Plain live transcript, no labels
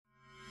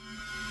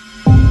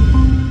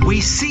We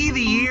see the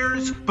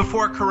years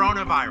before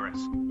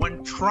coronavirus,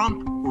 when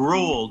Trump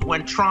ruled,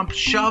 when Trump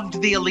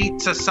shoved the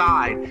elites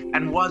aside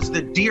and was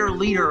the dear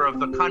leader of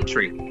the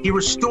country. He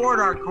restored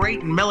our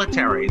great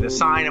military, the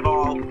sign of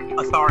all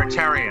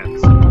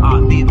authoritarians.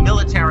 The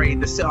military,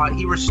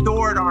 he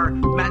restored our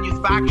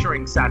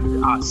manufacturing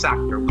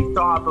sector. We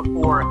saw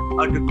before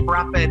a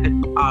decrepit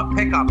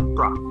pickup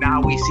truck. Now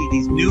we see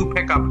these new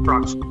pickup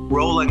trucks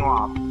rolling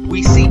off.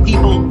 We see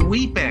people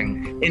weeping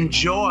in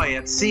joy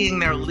at seeing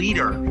their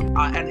leader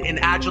and in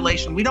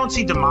adulation. We don't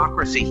see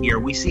democracy here.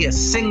 We see a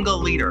single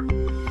leader.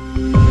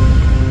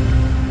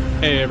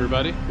 Hey,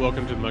 everybody.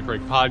 Welcome to the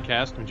Muckrake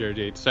Podcast. I'm Jared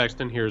Yates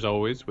Sexton, here as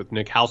always with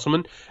Nick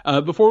Hauselman.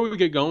 Before we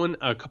get going,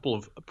 a couple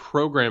of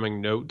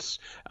programming notes.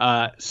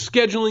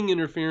 Scheduling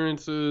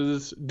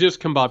interferences,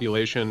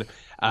 discombobulation.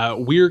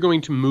 We're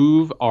going to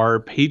move our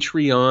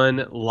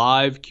Patreon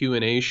live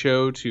Q&A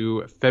show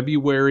to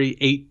February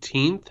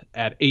 18th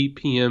at 8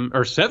 p.m.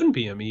 or 7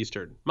 p.m.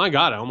 Eastern. My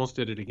God, I almost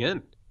did it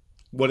again.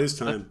 What is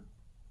time?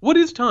 What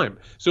is time?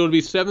 So it'll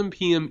be 7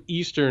 p.m.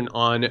 Eastern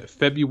on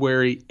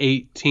February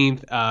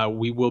 18th.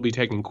 We will be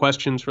taking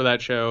questions for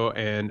that show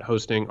and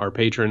hosting our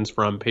patrons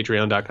from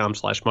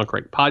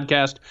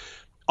patreon.com/muckrakepodcast.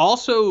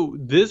 Also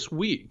this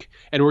week,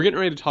 and we're getting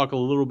ready to talk a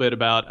little bit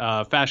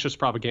about fascist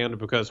propaganda,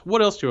 because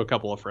what else do a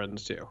couple of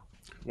friends do?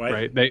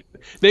 Right?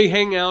 They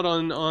hang out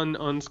on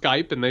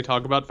Skype and they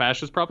talk about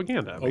fascist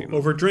propaganda.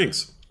 Over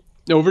drinks.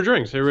 Over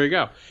drinks. Here we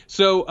go.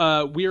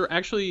 So we are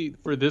actually,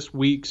 for this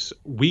week's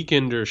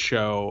Weekender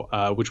show,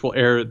 which will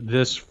air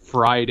this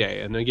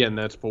Friday. And again,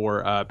 that's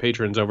for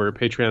patrons over at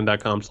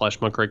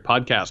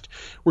patreon.com/muckrakepodcast.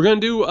 We're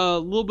going to do a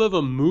little bit of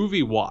a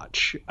movie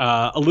watch,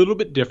 a little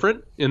bit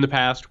different. In the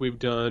past, we've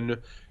done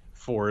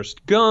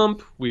Forrest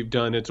Gump. We've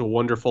done It's a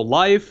Wonderful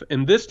Life.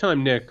 And this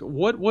time, Nick,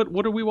 what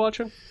are we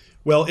watching?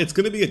 Well, it's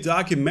going to be a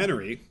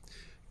documentary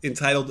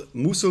entitled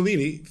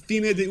Mussolini,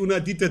 Fine di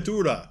una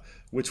dittatura.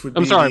 Which would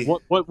be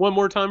one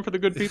more time for the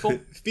good people?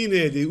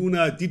 Fine di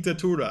una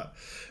dittatura,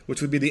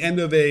 which would be the end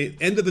of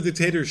the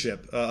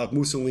dictatorship of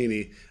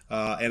Mussolini,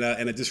 and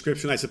a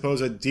description, I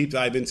suppose, a deep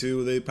dive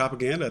into the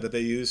propaganda that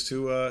they used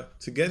to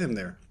get him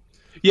there.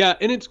 Yeah,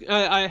 and it's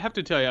I have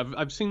to tell you,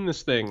 I've seen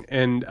this thing,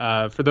 and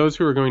for those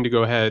who are going to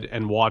go ahead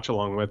and watch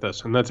along with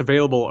us, and that's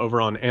available over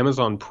on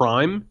Amazon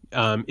Prime.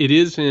 It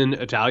is in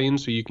Italian,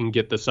 so you can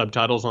get the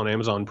subtitles on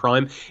Amazon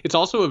Prime. It's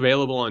also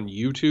available on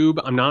YouTube.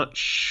 I'm not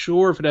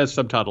sure if it has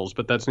subtitles,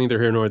 but that's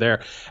neither here nor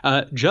there.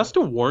 Just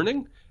a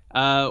warning.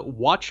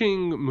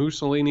 Watching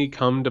Mussolini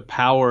come to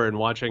power and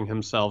watching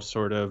himself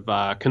sort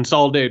of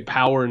consolidate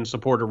power and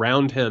support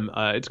around him,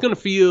 it's going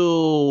to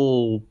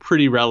feel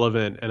pretty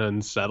relevant and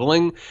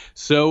unsettling.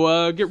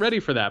 So get ready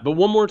for that. But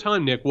one more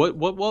time, Nick, what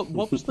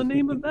was the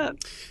name of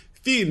that?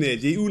 Fine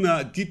di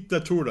una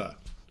dittatura.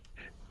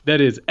 That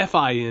is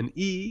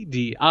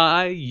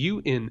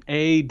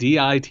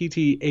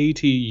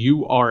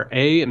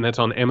FINEDIUNADITTATURA, and that's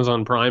on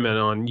Amazon Prime and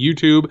on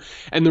YouTube.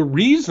 And the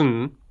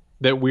reason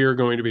that we're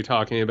going to be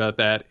talking about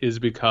that is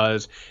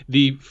because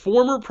the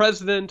former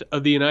president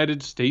of the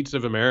United States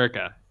of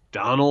America,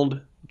 Donald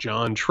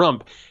John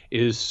Trump,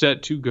 is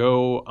set to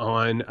go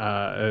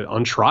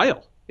on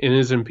trial in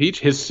his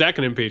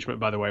second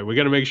impeachment, by the way. We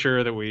got to make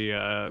sure that we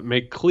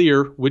make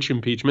clear which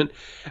impeachment.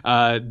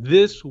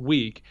 This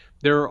week,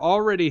 there are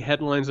already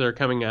headlines that are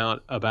coming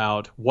out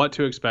about what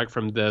to expect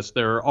from this.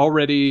 There are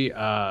already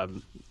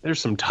there's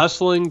some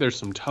tussling, there's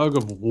some tug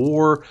of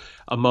war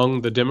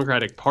among the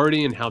Democratic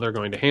Party and how they're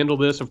going to handle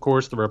this. Of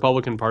course, the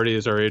Republican Party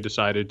has already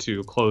decided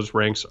to close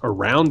ranks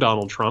around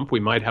Donald Trump. We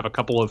might have a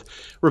couple of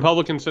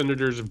Republican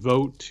senators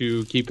vote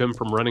to keep him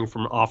from running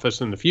from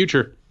office in the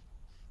future.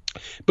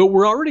 But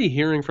we're already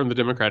hearing from the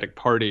Democratic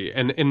Party.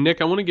 And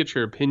Nick, I want to get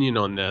your opinion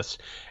on this.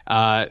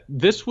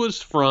 This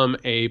was from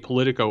a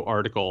Politico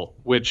article,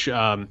 which,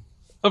 of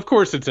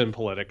course, it's in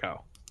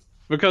Politico.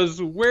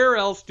 Because where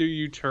else do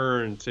you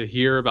turn to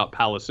hear about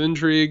palace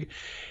intrigue?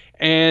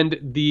 And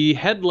the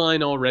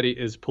headline already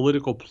is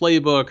Political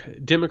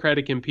Playbook,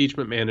 Democratic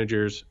Impeachment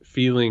Managers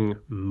Feeling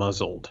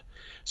Muzzled.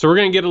 So we're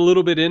going to get a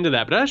little bit into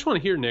that. But I just want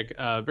to hear, Nick,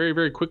 very,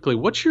 very quickly,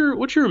 what's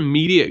your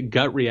immediate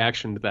gut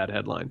reaction to that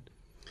headline?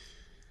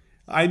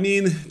 I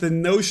mean, the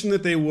notion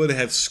that they would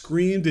have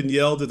screamed and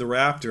yelled at the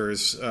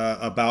rafters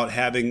about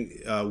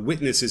having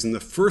witnesses in the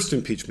first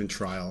impeachment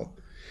trial,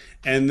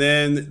 and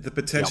then the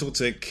potential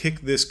to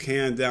kick this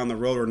can down the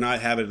road or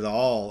not have it at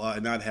all,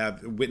 not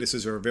have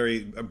witnesses or a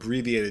very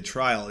abbreviated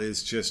trial,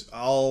 is just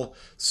all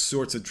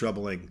sorts of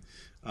troubling.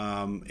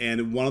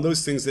 And one of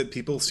those things that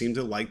people seem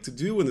to like to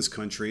do in this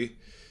country,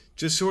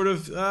 just sort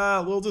of,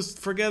 we'll just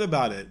forget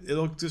about it.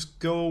 It'll just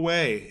go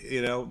away.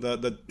 You know,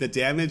 the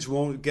damage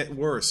won't get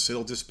worse.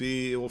 We'll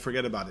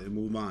forget about it and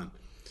move on.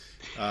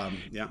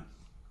 Yeah.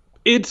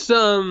 It's,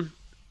 I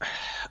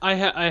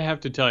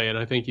have to tell you, and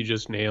I think you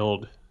just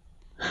nailed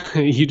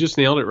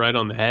it right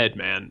on the head,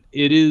 man.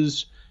 It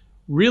is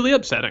really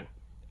upsetting.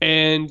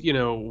 And, you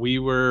know, we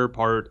were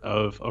part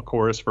of a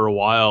chorus for a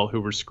while who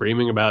were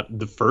screaming about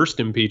the first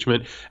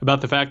impeachment,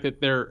 about the fact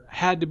that there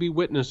had to be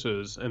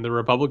witnesses, and the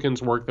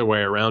Republicans worked their way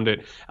around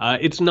it.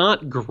 It's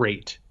not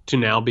great to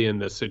now be in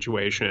this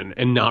situation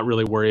and not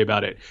really worry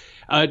about it.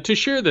 To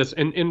share this,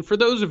 and for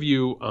those of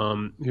you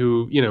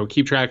who,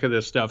 keep track of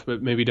this stuff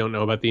but maybe don't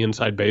know about the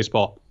inside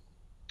baseball,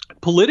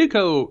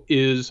 Politico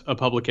is a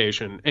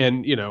publication,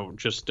 and,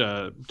 just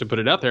to put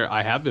it out there,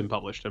 I have been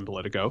published in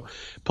Politico.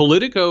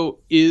 Politico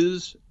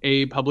is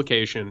a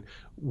publication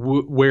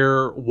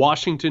where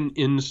Washington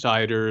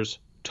insiders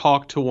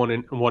talk to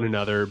one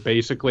another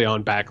basically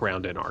on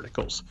background in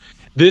articles.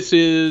 This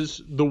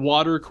is the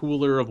water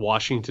cooler of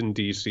Washington,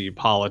 D.C.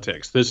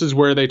 politics. This is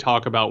where they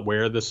talk about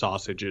where the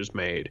sausage is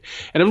made.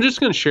 And I'm just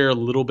going to share a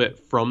little bit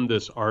from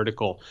this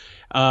article.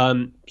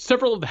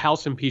 Several of the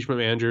House impeachment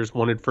managers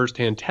wanted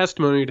firsthand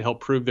testimony to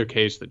help prove their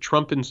case that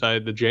Trump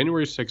incited the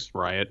January 6th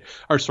riot,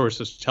 our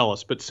sources tell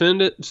us. But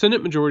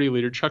Senate Majority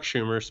Leader Chuck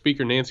Schumer,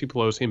 Speaker Nancy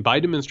Pelosi, and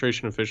Biden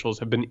administration officials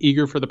have been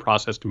eager for the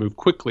process to move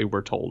quickly,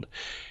 we're told.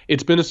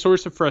 It's been a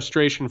source of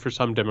frustration for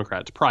some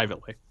Democrats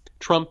privately.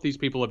 Trump, these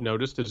people have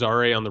noticed, is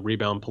already on the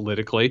rebound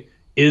politically.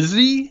 Is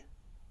he,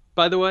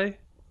 by the way?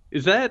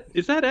 Is that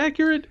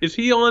accurate? Is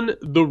he on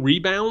the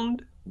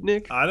rebound,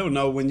 Nick? I don't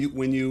know. When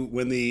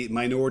the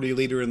minority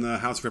leader in the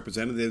House of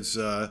Representatives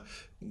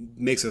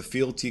makes a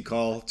fealty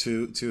call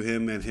to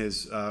him and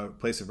his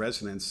place of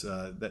residence,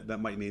 that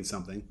might mean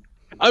something.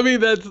 I mean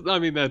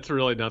that's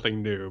really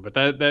nothing new, but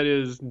that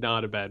is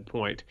not a bad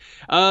point.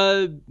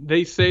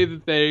 They say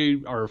that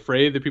they are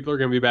afraid that people are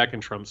going to be back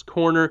in Trump's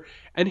corner,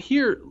 and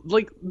here,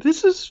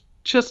 this is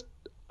just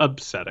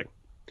upsetting.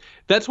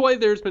 That's why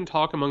there's been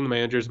talk among the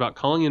managers about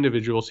calling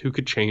individuals who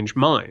could change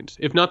minds.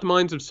 If not the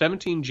minds of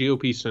 17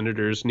 GOP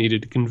senators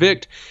needed to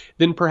convict,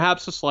 then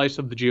perhaps a slice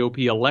of the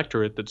GOP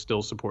electorate that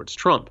still supports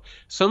Trump.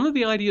 Some of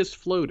the ideas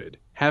floated,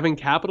 having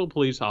Capitol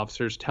Police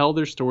officers tell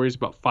their stories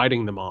about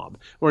fighting the mob,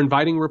 or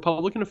inviting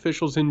Republican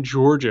officials in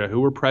Georgia who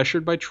were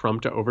pressured by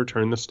Trump to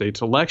overturn the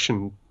state's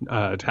election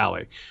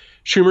tally.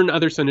 Schumer and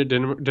other Senate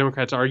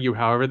Democrats argue,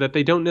 however, that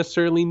they don't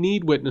necessarily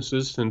need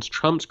witnesses since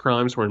Trump's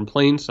crimes were in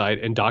plain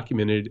sight and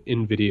documented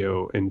in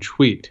video and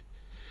tweet.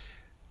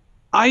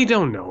 I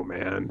don't know,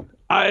 man.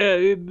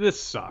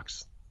 This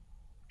sucks.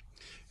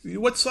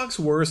 What sucks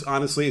worse,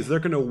 honestly, is they're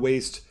going to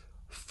waste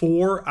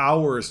 4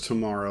 hours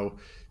tomorrow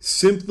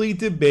simply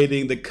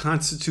debating the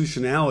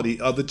constitutionality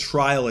of the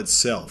trial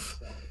itself.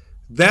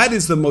 That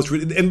is the most,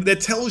 and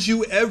that tells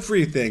you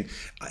everything.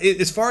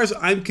 As far as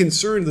I'm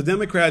concerned, the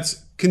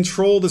Democrats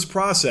control this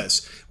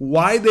process.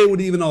 Why they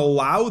would even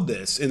allow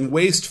this and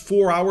waste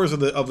 4 hours of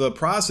the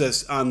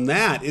process on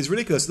that is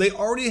ridiculous. They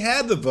already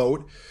had the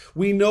vote.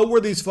 We know where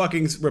these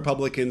fucking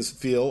Republicans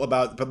feel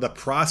about the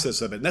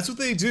process of it. And that's what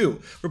they do.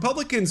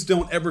 Republicans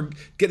don't ever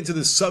get into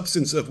the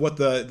substance of what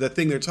the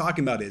thing they're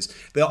talking about is.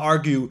 They'll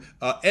argue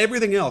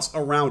everything else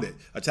around it,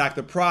 attack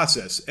the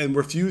process, and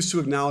refuse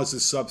to acknowledge the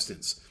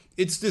substance.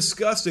 It's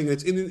disgusting.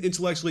 It's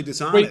intellectually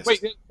dishonest.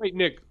 Wait,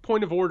 Nick.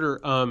 Point of order.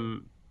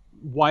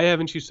 Why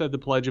haven't you said the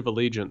Pledge of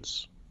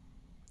Allegiance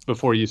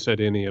before you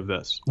said any of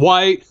this?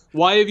 Why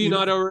have you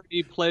not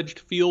already pledged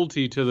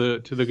fealty to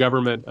the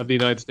government of the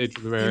United States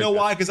of America? You know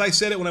why? Because I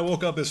said it when I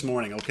woke up this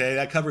morning. Okay,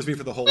 that covers me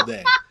for the whole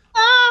day.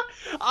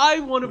 I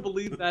want to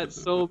believe that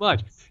so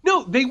much.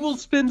 No, they will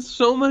spend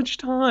so much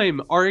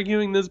time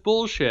arguing this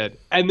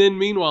bullshit. And then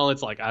meanwhile,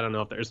 it's like, I don't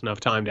know if there's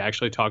enough time to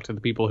actually talk to the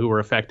people who were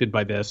affected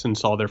by this and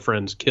saw their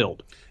friends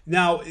killed.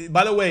 Now,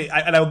 by the way,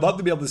 I would love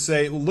to be able to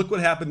say, look what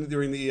happened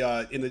during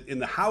the in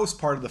the House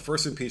part of the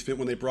first impeachment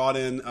when they brought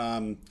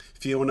in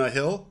Fiona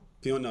Hill.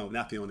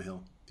 Not Fiona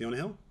Hill. Fiona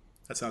Hill?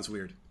 That sounds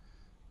weird.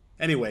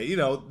 Anyway,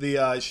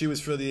 she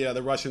was for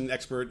the Russian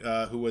expert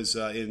who was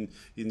in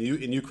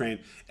Ukraine.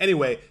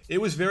 Anyway,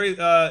 it was very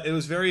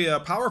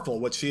powerful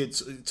what she had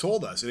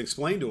told us and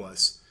explained to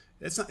us.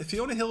 It's not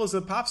Fiona Hill is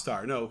a pop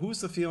star. No, who's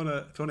the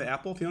Fiona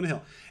Apple? Fiona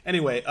Hill.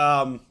 Anyway,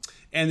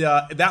 and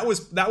that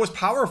was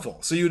powerful.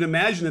 So you'd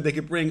imagine that they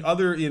could bring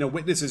other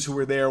witnesses who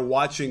were there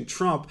watching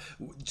Trump,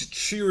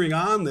 cheering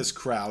on this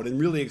crowd and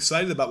really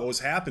excited about what was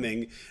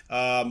happening.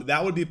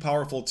 That would be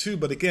powerful too.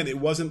 But again, it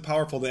wasn't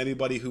powerful to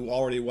anybody who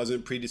already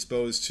wasn't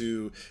predisposed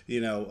to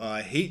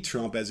hate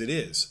Trump as it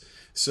is.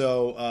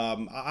 So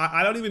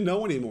I don't even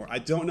know anymore. I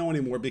don't know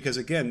anymore because,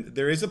 again,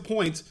 there is a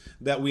point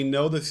that we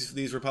know that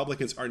these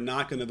Republicans are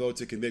not going to vote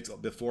to convict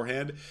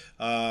beforehand.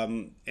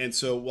 And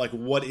so,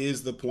 what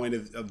is the point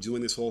of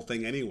doing this whole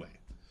thing anyway?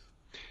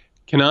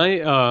 Can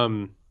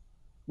I,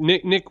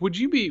 Nick, would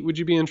you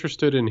be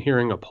interested in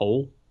hearing a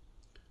poll?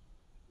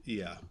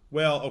 Yeah.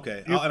 Well,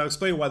 okay. I'll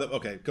explain why.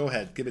 Okay, go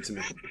ahead. Give it to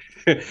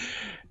me.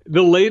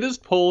 The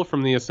latest poll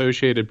from the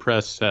Associated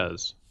Press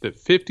says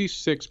that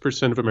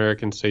 56% of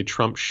Americans say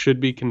Trump should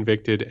be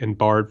convicted and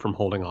barred from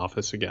holding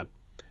office again.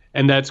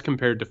 And that's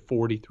compared to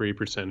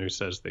 43% who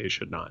says they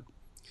should not.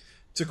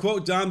 To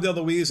quote Dom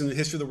DeLuise in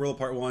History of the World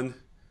Part 1,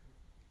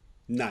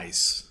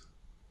 nice.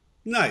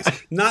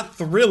 Not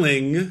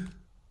thrilling,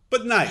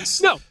 but nice.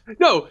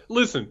 No,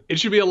 listen, it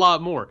should be a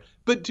lot more.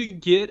 But to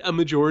get a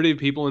majority of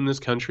people in this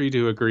country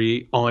to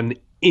agree on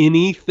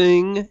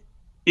anything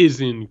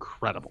is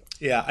incredible.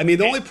 Yeah, I mean,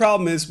 the only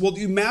problem is, well,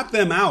 you map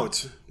them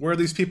out where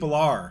these people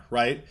are,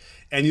 right?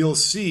 And you'll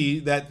see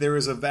that there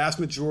is a vast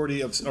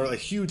majority of, or a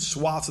huge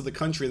swaths of the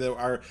country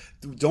that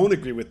don't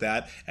agree with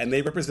that, and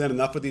they represent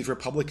enough of these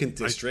Republican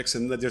districts,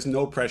 and that there's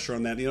no pressure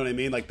on that. You know what I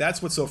mean? Like,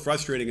 that's what's so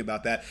frustrating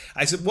about that.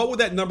 I said, what would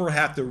that number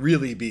have to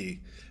really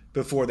be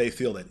before they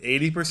feel it?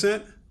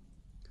 80%?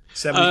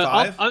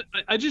 75?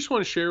 I just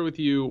want to share with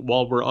you,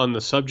 while we're on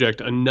the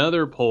subject,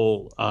 another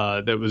poll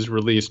that was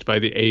released by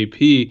the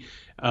AP.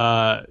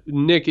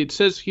 Nick, it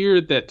says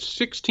here that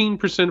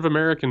 16% of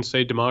Americans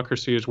say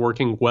democracy is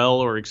working well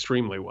or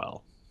extremely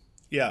well.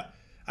 Yeah.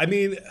 I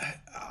mean,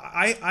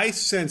 I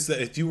sense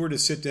that if you were to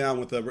sit down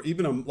with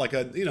even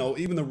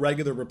the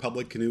regular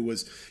Republican who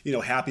was,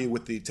 happy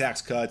with the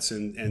tax cuts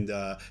and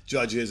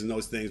judges and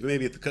those things, but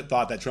maybe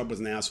thought that Trump was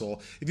an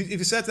asshole. If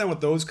you sat down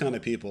with those kind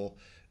of people,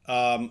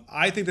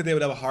 I think that they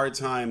would have a hard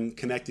time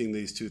connecting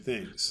these two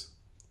things.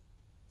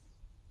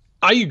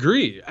 I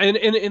agree.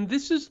 And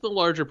this is the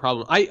larger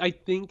problem. I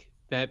think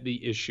that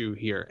the issue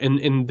here,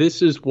 and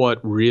this is what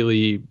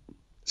really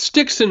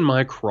sticks in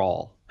my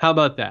crawl. How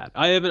about that?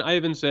 I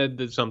haven't said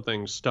that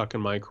something stuck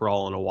in my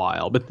crawl in a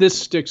while, but this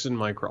sticks in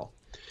my crawl.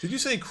 Did you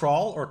say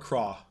crawl or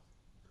craw?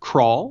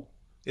 Crawl?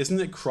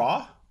 Isn't it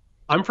craw?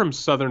 I'm from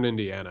Southern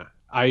Indiana.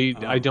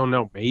 I don't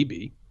know,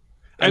 maybe.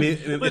 I mean,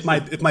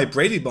 if my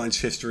Brady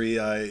Bunch history,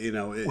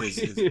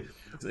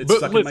 it's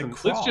stuck in my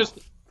craw.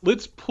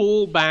 Let's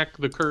pull back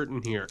the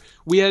curtain here.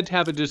 We had to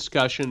have a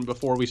discussion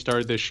before we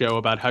started this show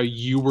about how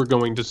you were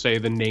going to say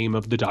the name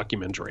of the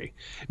documentary,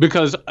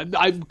 because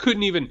I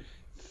couldn't even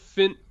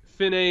fine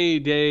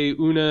de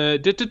una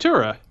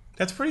dittatura.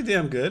 That's pretty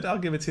damn good. I'll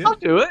give it to you. I'll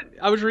do it.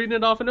 I was reading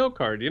it off a note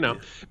card, Yeah.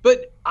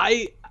 But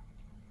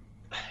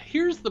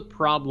here's the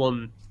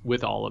problem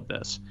with all of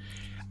this.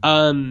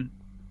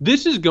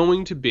 This is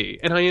going to be,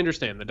 and I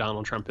understand that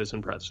Donald Trump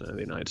isn't president of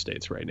the United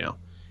States right now.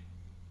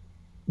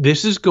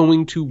 This is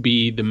going to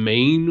be the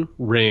main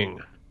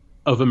ring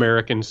of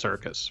American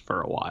circus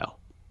for a while.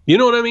 You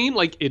know what I mean?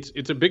 Like,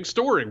 it's a big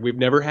story. We've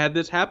never had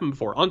this happen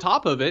before. On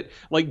top of it,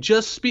 like,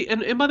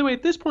 and by the way,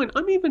 at this point,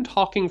 I'm even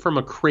talking from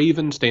a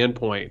craven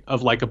standpoint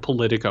of like a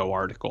Politico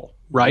article,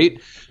 right?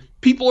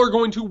 People are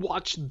going to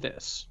watch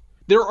this.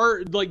 There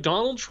are, like,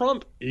 Donald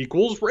Trump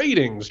equals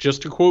ratings,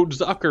 just to quote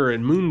Zucker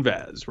and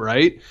Moonves,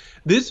 right?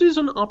 This is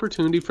an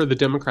opportunity for the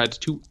Democrats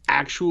to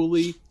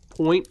actually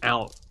point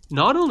out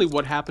not only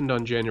what happened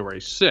on January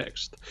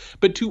 6th,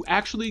 but to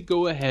actually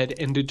go ahead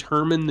and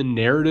determine the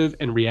narrative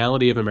and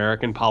reality of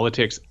American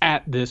politics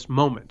at this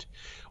moment.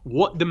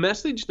 What the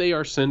message they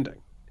are sending,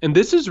 and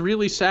this is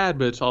really sad,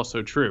 but it's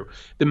also true.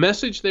 The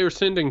message they are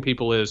sending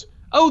people is,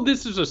 oh,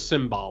 this is a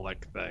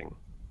symbolic thing.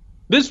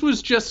 This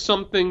was just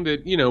something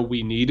that,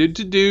 we needed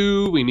to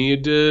do. We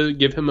needed to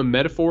give him a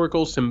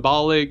metaphorical,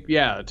 symbolic,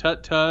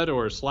 tut-tut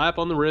or a slap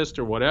on the wrist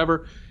or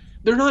whatever.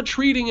 They're not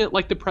treating it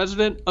like the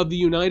president of the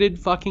United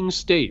fucking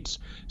States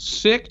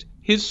sicked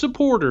his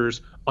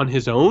supporters on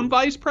his own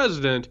vice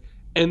president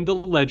and the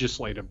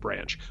legislative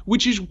branch,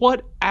 which is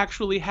what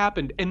actually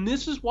happened. And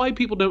this is why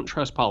people don't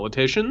trust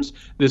politicians.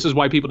 This is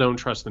why people don't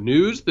trust the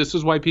news. This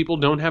is why people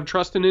don't have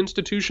trust in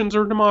institutions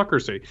or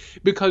democracy,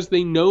 because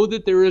they know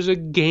that there is a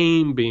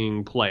game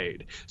being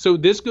played. So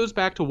this goes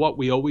back to what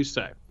we always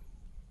say.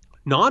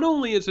 Not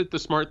only is it the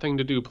smart thing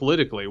to do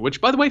politically, which,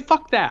 by the way,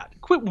 fuck that.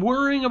 Quit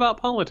worrying about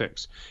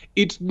politics.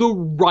 It's the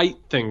right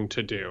thing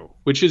to do,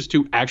 which is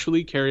to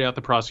actually carry out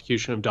the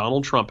prosecution of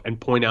Donald Trump and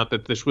point out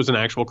that this was an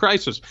actual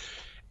crisis.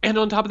 And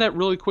on top of that,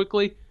 really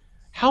quickly,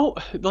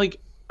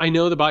 I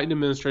know the Biden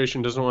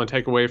administration doesn't want to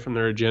take away from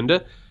their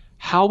agenda.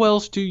 How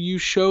else do you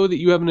show that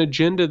you have an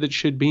agenda that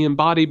should be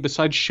embodied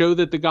besides show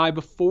that the guy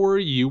before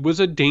you was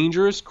a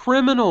dangerous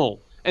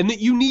criminal and that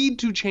you need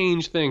to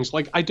change things?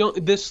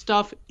 This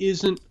stuff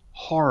isn't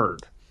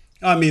hard.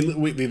 I mean,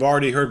 we've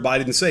already heard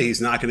Biden say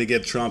he's not going to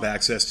give Trump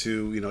access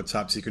to,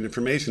 top secret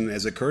information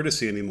as a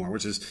courtesy anymore,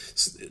 which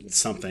is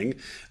something.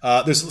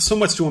 There's so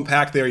much to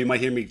unpack there. You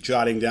might hear me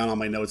jotting down on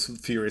my notes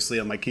furiously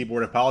on my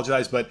keyboard. I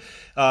apologize. But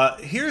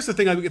here's the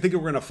thing I think we're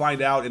going to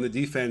find out in the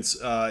defense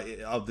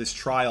of this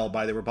trial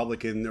by the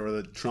Republican or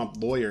the Trump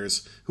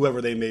lawyers,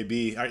 whoever they may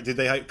be. Did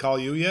they call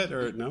you yet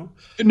or no?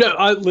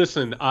 No,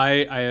 listen,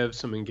 I have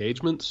some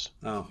engagements.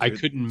 Oh, I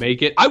couldn't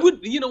make it.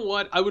 You know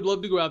what? I would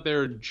love to go out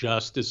there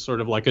just as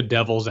sort of like a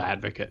devil's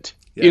advocate.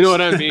 Yes. You know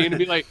what I mean?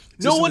 Be like,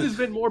 no one has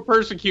been more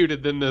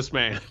persecuted than this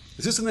man.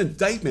 Is this an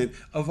indictment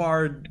of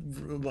our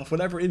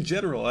whatever in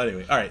general?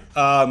 Anyway, all right.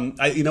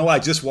 I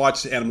just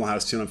watched Animal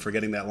House 2, and I'm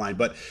forgetting that line.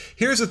 But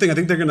here's the thing: I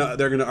think they're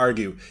gonna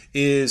argue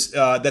is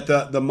that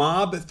the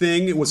mob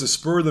thing was a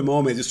spur of the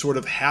moment. It just sort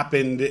of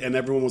happened, and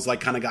everyone was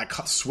like kind of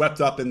got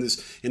swept up in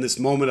this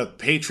moment of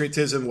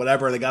patriotism,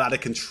 whatever. And they got out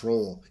of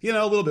control. A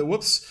little bit.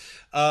 Whoops.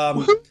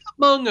 Who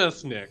among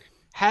us, Nick,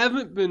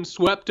 haven't been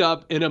swept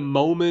up in a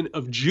moment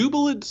of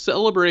jubilant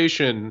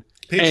celebration,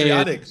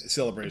 patriotic,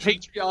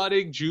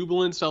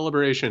 jubilant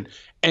celebration,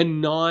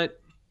 and not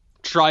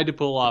tried to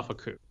pull off a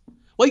coup?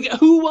 Like,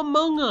 who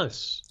among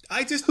us?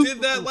 I just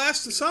did that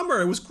last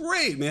summer. It was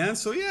great, man.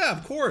 So yeah,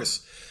 of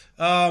course.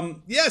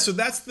 Yeah, so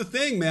that's the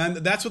thing,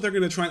 man. That's what they're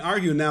going to try and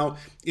argue. Now,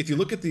 if you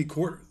look at the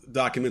court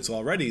documents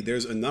already,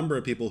 there's a number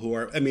of people who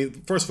are, I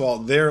mean, first of all,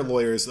 their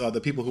lawyers,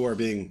 the people who are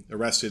being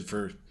arrested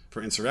for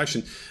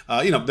insurrection,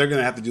 they're going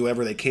to have to do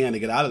whatever they can to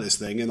get out of this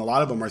thing. And a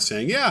lot of them are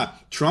saying, yeah,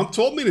 Trump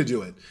told me to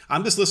do it.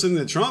 I'm just listening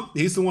to Trump.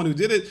 He's the one who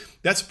did it.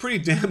 That's pretty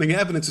damning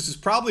evidence. This is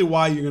probably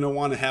why you're going to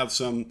want to have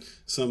some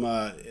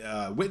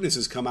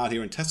witnesses come out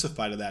here and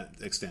testify to that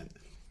extent.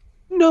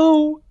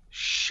 No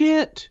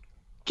shit.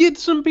 Get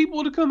some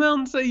people to come out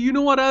and say, you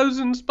know what, I was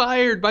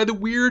inspired by the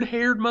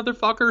weird-haired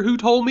motherfucker who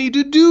told me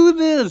to do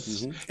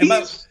this. Mm-hmm.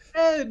 He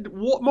said,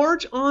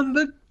 march on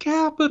the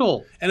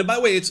Capitol. And by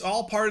the way, it's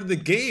all part of the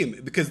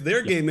game, because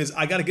their game is,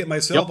 I got to get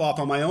myself off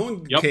on my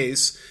own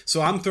case,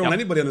 so I'm throwing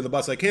anybody under the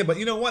bus I can. But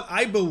you know what?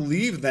 I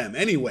believe them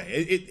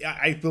anyway.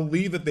 I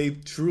believe that they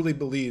truly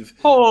believe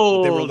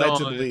what they were led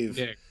to believe.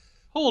 Nick.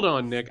 Hold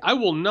on, Nick. I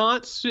will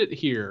not sit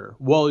here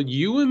while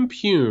you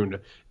impugn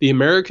the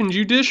American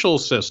judicial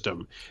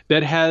system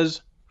that has,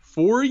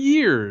 for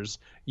years,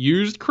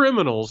 used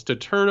criminals to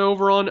turn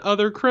over on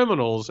other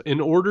criminals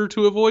in order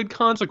to avoid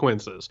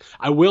consequences.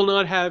 I will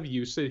not have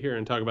you sit here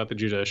and talk about the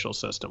judicial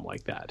system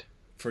like that.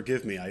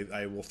 Forgive me.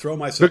 I will throw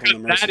myself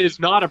on the mercy. That is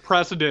not a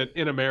precedent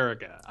in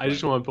America. I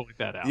just want to point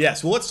that out.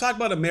 Yes. Well, let's talk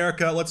about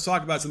America. Let's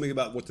talk about something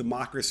about what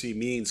democracy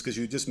means, because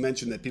you just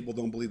mentioned that people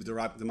don't believe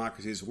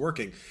democracy is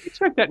working.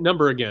 Check that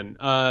number again.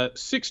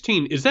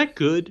 16. Is that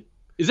good?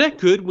 Is that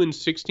good when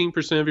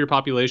 16% of your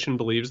population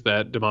believes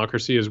that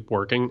democracy is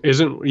working?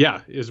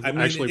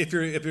 Actually. If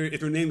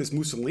your name is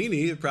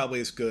Mussolini, it probably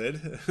is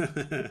good.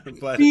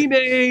 But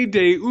Fine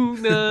de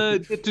una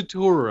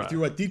dittatura. If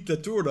you're a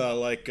dittatura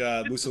like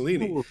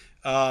Mussolini.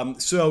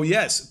 So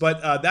yes,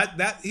 but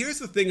that here's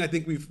the thing. I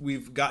think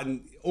we've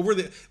gotten over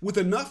with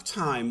enough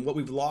time. What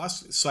we've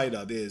lost sight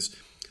of is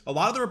a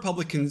lot of the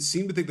Republicans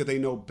seem to think that they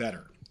know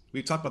better.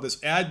 We've talked about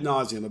this ad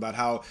nauseum about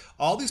how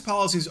all these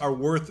policies are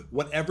worth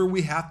whatever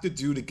we have to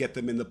do to get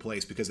them into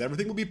place, because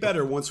everything will be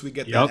better once we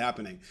get that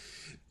happening.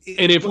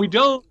 And if we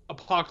don't,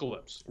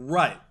 apocalypse.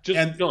 Right.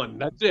 Just done.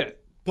 That's it.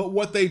 But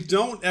what they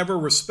don't ever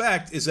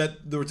respect is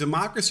that the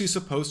democracy is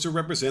supposed to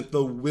represent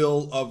the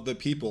will of the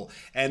people.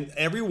 And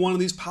every one of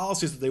these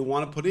policies that they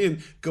want to put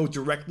in go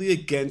directly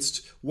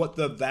against what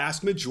the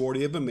vast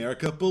majority of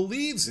America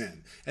believes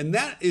in. And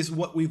that is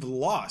what we've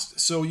lost.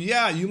 So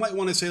yeah, you might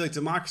want to say like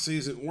democracy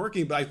isn't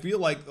working, but I feel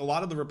like a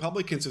lot of the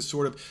Republicans have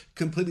sort of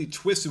completely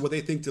twisted what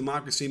they think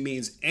democracy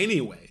means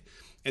anyway.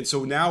 And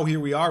so now here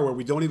we are where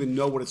we don't even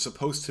know what it's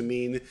supposed to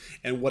mean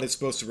and what it's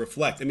supposed to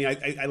reflect. I mean,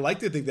 I like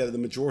to think that the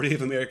majority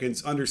of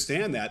Americans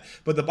understand that.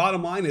 But the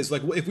bottom line is,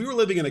 like, if we were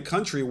living in a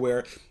country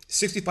where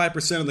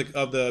 65%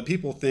 of the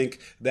people think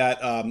that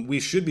we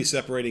should be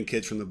separating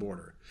kids from the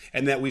border,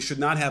 and that we should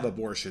not have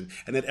abortion,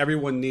 and that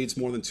everyone needs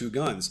more than 2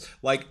 guns,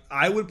 like,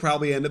 I would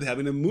probably end up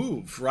having to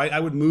move, right? I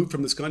would move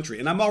from this country.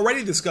 And I'm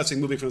already discussing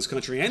moving from this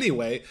country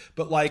anyway,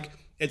 but like,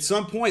 at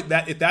some point,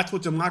 that if that's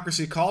what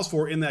democracy calls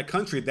for in that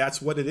country,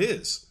 that's what it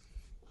is.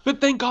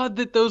 But thank God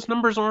that those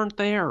numbers aren't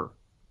there.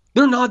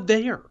 They're not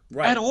there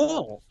at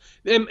all.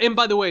 And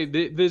by the way,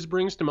 this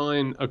brings to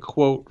mind a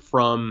quote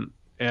from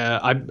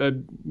I've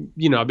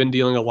been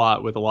dealing a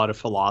lot with a lot of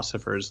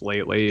philosophers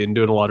lately and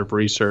doing a lot of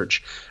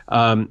research.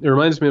 It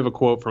reminds me of a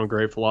quote from a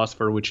great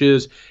philosopher, which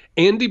is,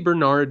 Andy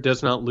Bernard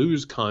does not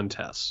lose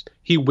contests.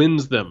 He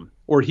wins them,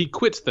 or he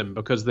quits them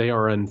because they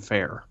are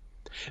unfair.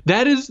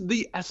 That is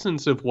the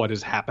essence of what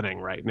is happening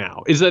right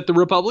now, is that the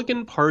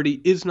Republican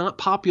Party is not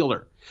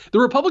popular.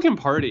 The Republican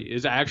Party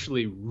is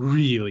actually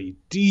really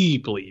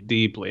deeply,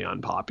 deeply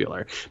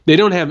unpopular. They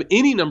don't have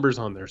any numbers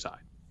on their side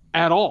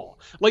at all.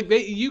 Like,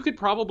 you could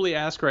probably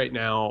ask right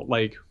now,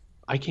 like,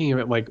 I can't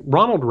even, like,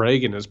 Ronald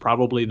Reagan is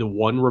probably the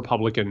one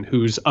Republican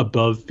who's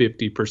above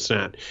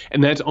 50%.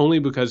 And that's only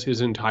because his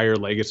entire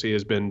legacy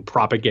has been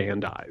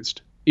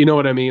propagandized. You know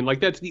what I mean? Like,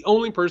 that's the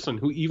only person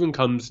who even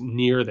comes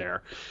near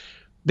there.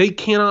 They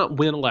cannot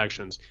win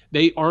elections.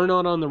 They are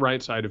not on the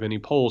right side of any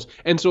polls.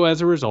 And so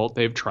as a result,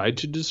 they've tried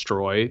to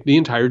destroy the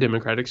entire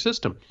democratic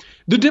system.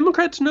 The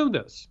Democrats know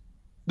this.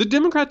 The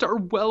Democrats are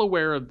well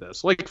aware of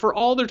this. Like, for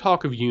all their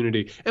talk of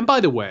unity. And by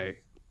the way,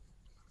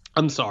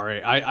 I'm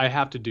sorry, I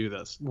have to do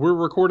this. We're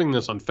recording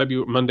this on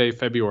Monday,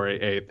 February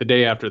 8th, the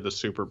day after the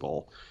Super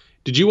Bowl.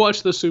 Did you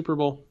watch the Super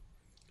Bowl?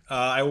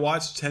 I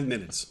watched 10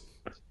 minutes.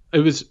 It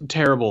was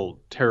terrible,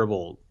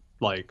 terrible,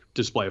 like,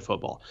 display of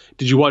football.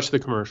 Did you watch the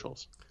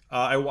commercials?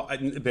 I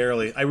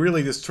barely. I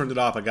really just turned it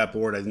off. I got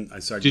bored. I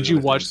started. Did you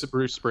watch the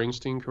Bruce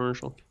Springsteen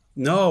commercial?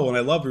 No, and I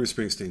love Bruce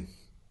Springsteen.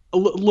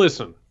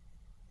 Listen,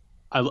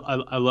 I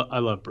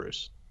love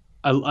Bruce.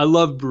 I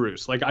love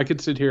Bruce. Like, I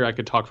could sit here, I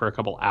could talk for a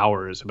couple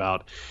hours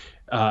about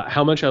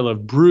how much I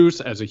love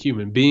Bruce as a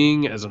human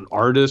being, as an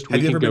artist.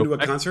 Have you ever been to a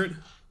concert?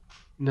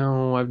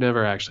 No, I've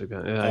never actually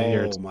been.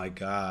 Oh my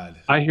God!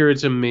 I hear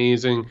it's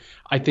amazing.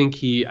 I think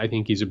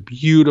he's a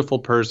beautiful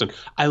person.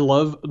 I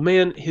love,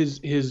 man,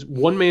 his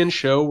one man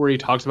show where he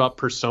talks about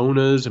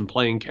personas and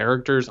playing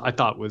characters. I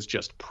thought was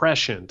just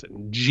prescient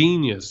and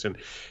genius, and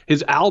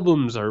his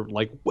albums are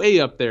like way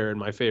up there in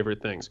my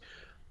favorite things.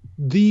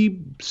 The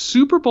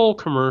Super Bowl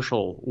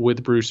commercial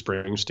with Bruce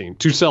Springsteen,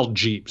 to sell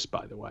Jeeps,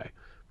 by the way,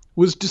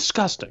 was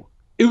disgusting.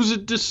 It was a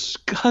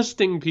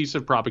disgusting piece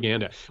of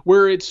propaganda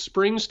where it's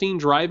Springsteen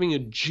driving a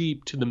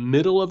Jeep to the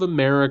middle of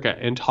America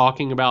and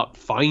talking about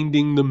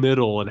finding the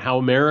middle and how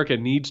America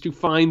needs to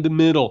find the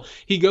middle.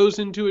 He goes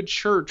into a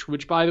church,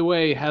 which, by the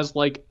way, has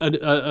like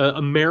a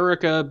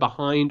America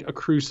behind a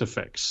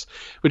crucifix,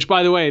 which,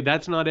 by the way,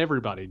 that's not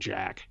everybody,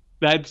 Jack.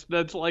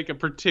 That's like a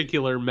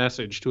particular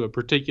message to a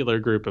particular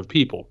group of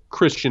people,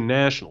 Christian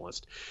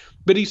nationalist.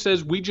 But he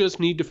says we just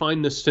need to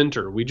find the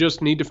center. We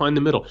just need to find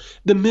the middle.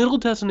 The middle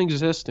doesn't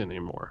exist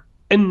anymore.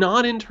 And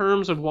not in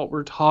terms of what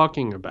we're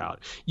talking about.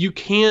 You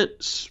can't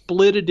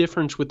split a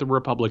difference with the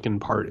Republican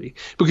Party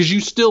because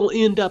you still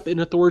end up in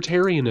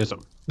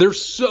authoritarianism. They're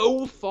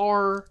so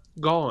far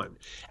gone.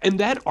 And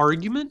that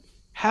argument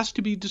has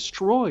to be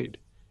destroyed.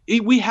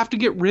 We have to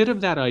get rid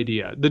of that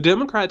idea. The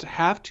Democrats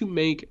have to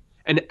make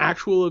an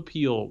actual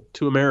appeal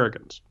to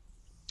Americans.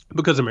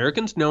 Because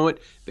Americans know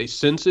it, they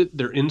sense it,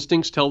 their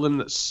instincts tell them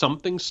that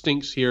something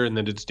stinks here and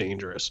that it's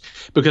dangerous.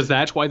 Because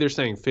that's why they're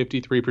saying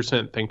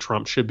 53% think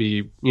Trump should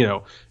be,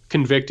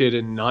 convicted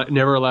and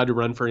never allowed to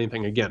run for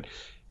anything again.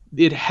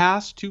 It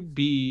has to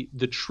be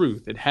the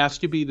truth. It has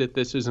to be that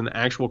this is an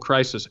actual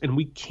crisis, and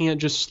we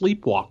can't just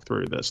sleepwalk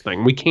through this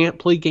thing. We can't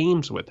play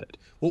games with it.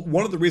 Well,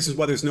 one of the reasons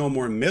why there's no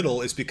more middle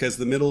is because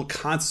the middle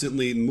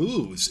constantly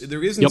moves.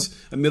 There isn't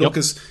a middle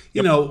because,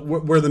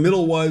 where the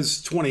middle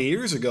was 20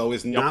 years ago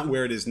is not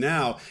where it is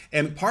now.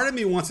 And part of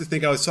me wants to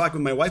think, I was talking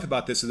with my wife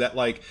about this, is that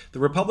like the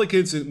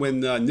Republicans, when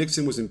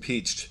Nixon was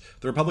impeached,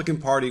 the Republican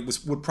Party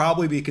would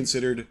probably be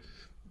considered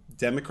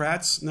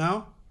Democrats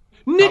now.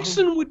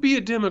 Nixon would be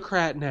a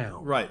Democrat now.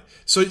 Right.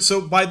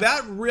 So by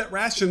that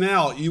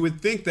rationale, you would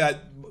think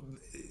that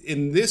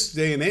in this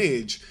day and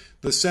age,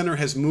 the center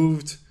has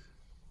moved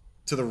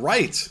to the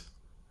right.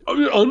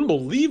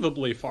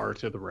 Unbelievably far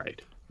to the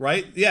right.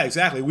 Right? Yeah,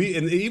 exactly.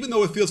 And even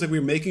though it feels like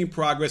we're making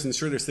progress, and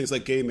sure, there's things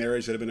like gay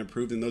marriage that have been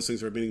approved, and those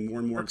things are being more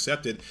and more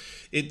accepted.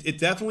 It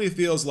definitely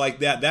feels like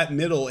that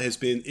middle has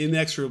been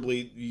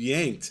inexorably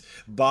yanked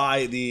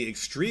by the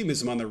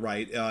extremism on the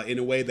right in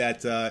a way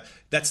that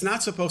that's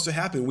not supposed to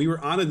happen. We were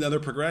on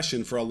another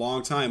progression for a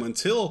long time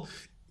until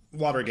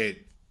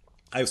Watergate,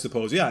 I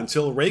suppose. Yeah,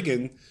 until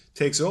Reagan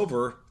takes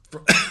over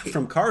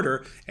from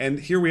Carter, and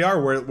here we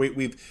are where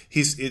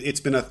it's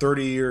been a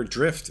 30-year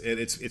drift, and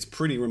it's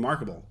pretty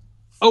remarkable.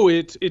 Oh,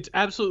 it's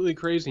absolutely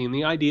crazy. And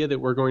the idea that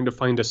we're going to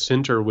find a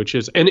center, which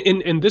is,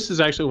 and this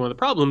is actually one of the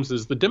problems,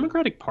 is the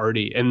Democratic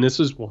Party, and this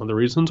is one of the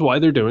reasons why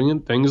they're doing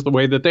things the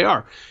way that they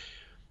are.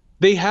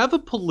 They have a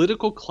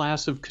political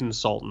class of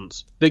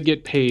consultants that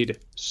get paid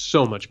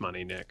so much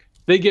money, Nick.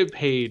 They get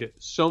paid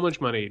so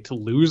much money to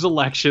lose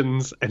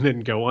elections and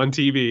then go on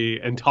TV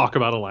and talk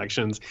about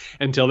elections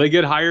until they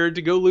get hired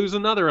to go lose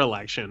another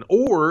election.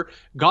 Or,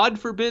 God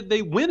forbid,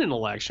 they win an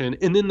election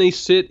and then they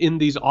sit in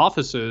these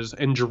offices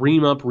and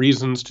dream up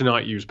reasons to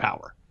not use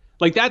power.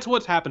 Like, that's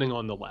what's happening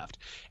on the left.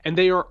 And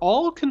they are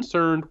all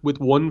concerned with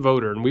one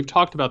voter, and we've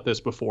talked about this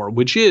before,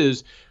 which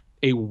is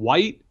a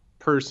white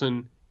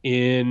person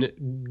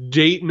in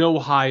Dayton,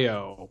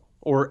 Ohio,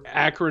 or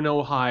Akron,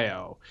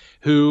 Ohio,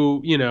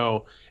 who,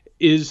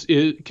 is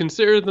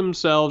consider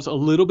themselves a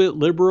little bit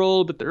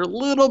liberal, but they're a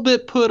little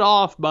bit put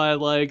off by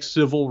like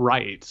civil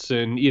rights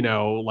and,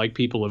 like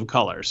people of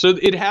color. So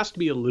it has to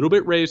be a little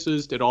bit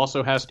racist. It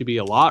also has to be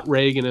a lot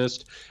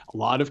Reaganist, a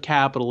lot of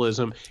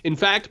capitalism. In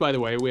fact, by the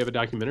way, we have a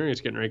documentary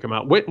that's getting ready to come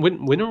out.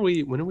 When are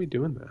we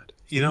doing that?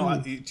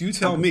 You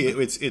tell me.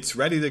 It's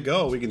ready to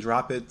go. We can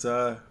drop it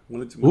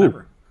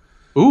whenever.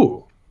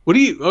 Ooh.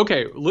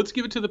 Okay, let's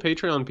give it to the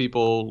Patreon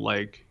people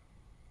like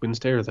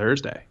Wednesday or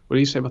Thursday. What do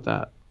you say about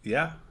that?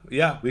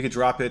 Yeah, we could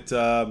drop it.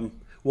 Well,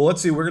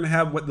 let's see. We're going to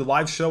have the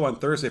live show on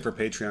Thursday for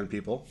Patreon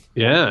people.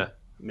 Yeah.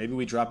 Maybe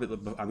we drop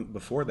it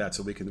before that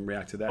so we can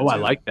react to that. Oh, too. I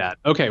like that.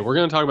 Okay, we're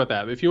going to talk about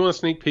that. If you want a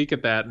sneak peek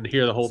at that and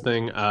hear the whole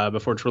thing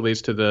before it's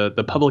released to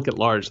the public at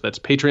large, that's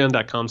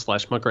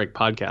patreon.com/muckrake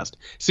podcast.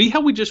 See how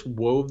we just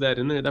wove that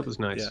in there? That was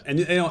nice.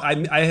 Yeah,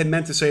 and I had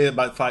meant to say it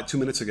about 2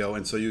 minutes ago,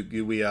 and so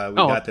we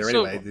got there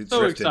anyway.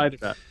 So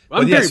excited about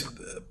it.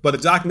 But the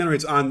documentary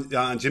is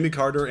on Jimmy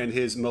Carter and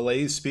his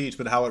malaise speech,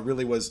 but how it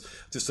really was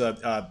just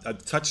a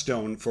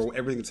touchstone for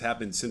everything that's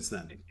happened since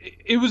then.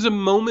 It was a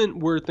moment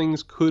where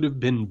things could have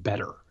been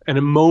better. And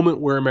a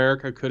moment where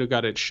America could have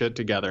got its shit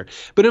together.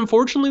 But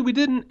unfortunately, we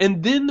didn't.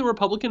 And then the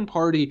Republican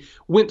Party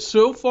went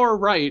so far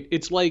right,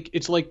 it's like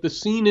the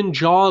scene in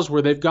Jaws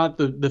where they've got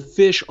the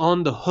fish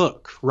on the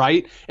hook,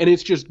 right? And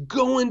it's just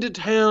going to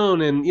town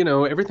and,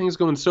 everything's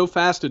going so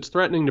fast it's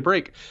threatening to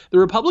break. The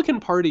Republican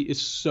Party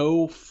is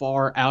so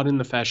far out in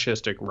the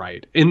fascistic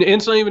right. And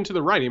it's not even to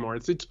the right anymore.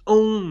 It's its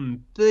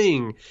own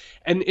thing.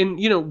 And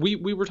we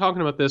were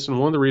talking about this, and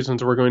one of the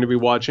reasons we're going to be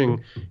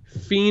watching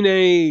Fine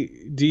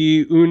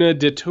di una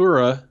Dittatura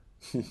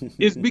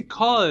is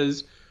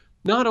because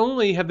not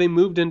only have they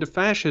moved into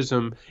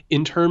fascism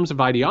in terms of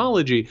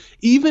ideology,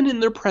 even in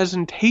their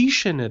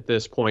presentation at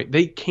this point,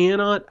 they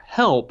cannot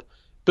help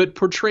but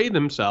portray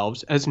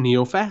themselves as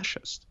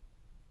neo-fascist.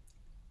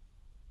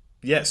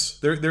 Yes,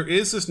 there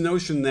is this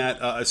notion that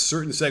a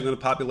certain segment of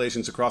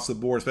populations across the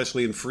board,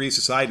 especially in free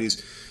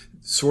societies,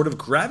 sort of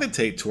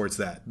gravitate towards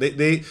that.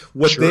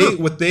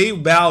 What they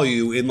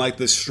value in like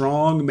the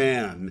strong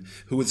man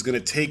who is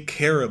going to take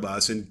care of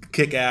us and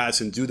kick ass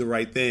and do the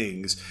right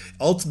things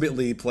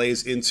ultimately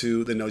plays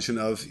into the notion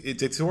of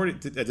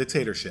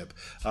dictatorship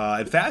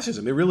and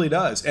fascism. It really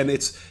does, and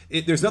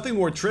there's nothing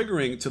more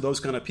triggering to those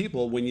kind of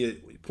people when you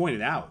point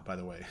it out. By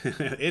the way,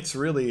 it's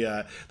really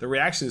the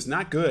reaction is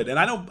not good, and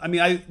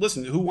I listen.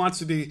 Who wants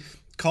to be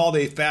called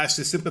a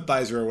fascist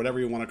sympathizer or whatever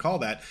you want to call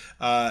that?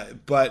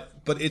 But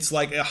it's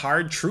like a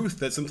hard truth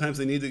that sometimes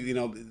they need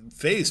to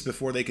face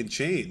before they can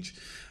change.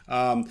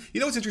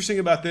 What's interesting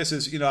about this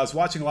is I was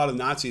watching a lot of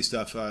Nazi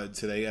stuff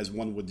today, as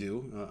one would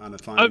do on a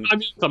fine.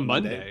 It's a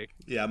Monday.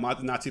 Yeah,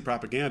 Nazi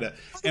propaganda.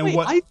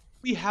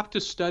 We have to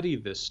study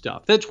this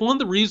stuff. That's one of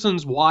the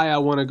reasons why I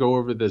want to go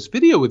over this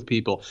video with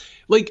people.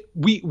 Like,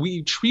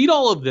 we treat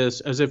all of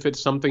this as if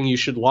it's something you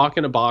should lock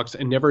in a box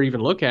and never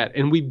even look at.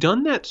 And we've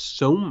done that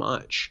so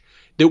much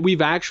that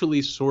we've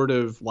actually sort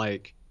of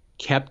like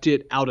kept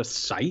it out of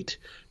sight,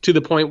 to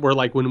the point where,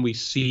 like, when we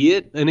see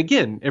it, and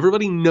again,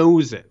 everybody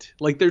knows it,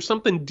 like there's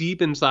something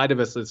deep inside of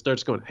us that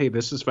starts going, hey,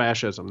 this is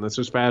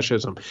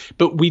fascism,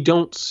 but we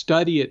don't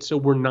study it, so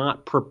we're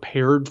not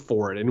prepared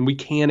for it, and we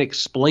can't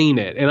explain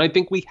it. And I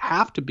think we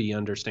have to be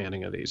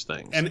understanding of these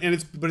things. And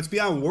it's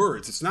beyond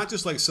words. It's not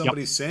just like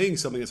somebody saying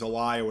something that's a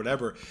lie or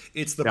whatever.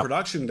 It's the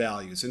production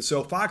values. And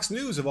so Fox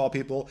News, of all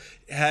people,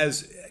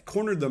 has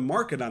cornered the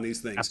market on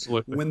these things.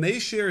 Absolutely. When they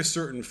share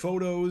certain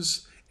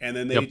photos and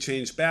then they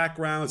change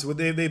backgrounds.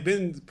 They've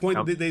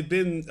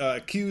been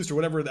accused or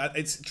whatever.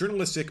 It's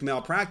journalistic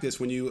malpractice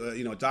when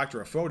you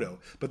doctor a photo,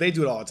 but they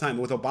do it all the time.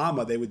 With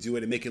Obama, they would do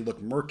it and make it look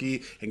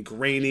murky and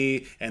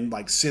grainy and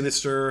like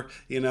sinister.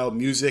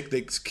 Music,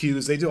 the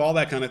cues, they do all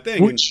that kind of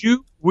thing.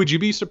 Would you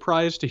be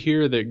surprised to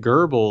hear that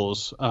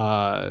Goebbels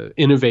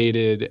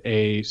innovated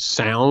a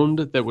sound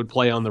that would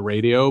play on the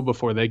radio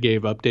before they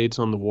gave updates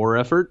on the war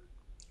effort?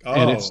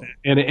 Oh.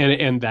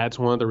 And that's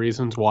one of the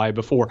reasons why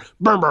before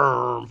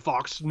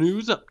Fox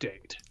News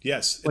update.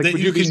 Yes, like, that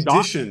you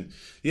condition.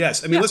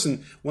 Yes, I mean,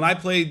 listen. When I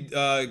played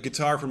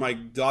guitar for my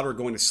daughter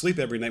going to sleep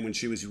every night when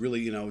she was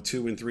really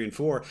 2 and 3 and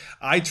 4,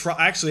 I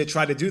tried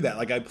to do that.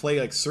 Like I play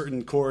like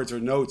certain chords or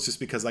notes just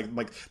because like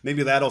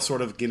maybe that'll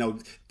sort of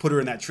put her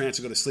in that trance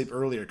to go to sleep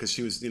earlier because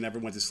she was never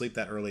went to sleep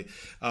that early.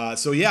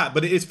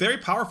 But it's very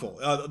powerful.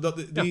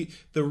 The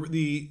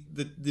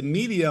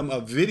medium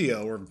of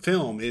video or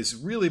film is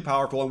really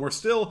powerful, and we're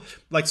still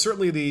like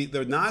certainly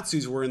the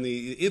Nazis were in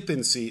the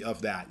infancy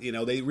of that.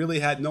 They really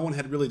had no one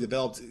had really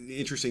developed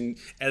interesting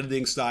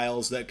editing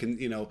styles that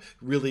can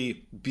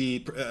really be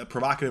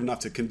provocative enough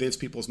to convince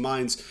people's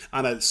minds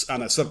on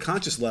a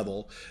subconscious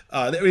level.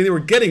 They were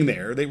getting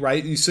there.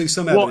 You see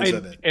some evidence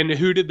of it. And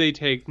who did they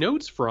take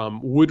notes from?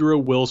 Woodrow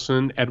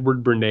Wilson,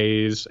 Edward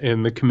Bernays,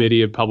 and the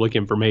Committee of Public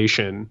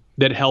Information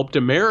that helped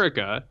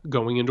America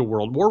going into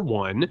World War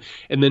I,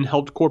 and then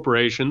helped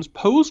corporations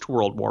post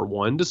World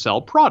War I to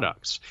sell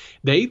products.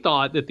 They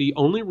thought that the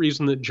only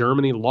reason that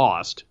Germany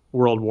lost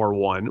World War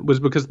I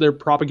was because their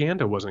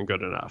propaganda wasn't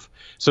good enough.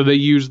 So they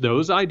used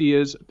those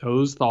ideas,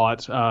 those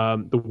thoughts,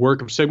 the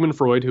work of Sigmund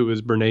Freud, who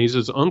was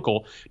Bernays'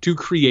 uncle, to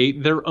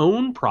create their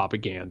own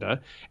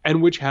propaganda,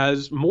 and which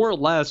has more or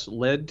less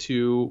led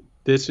to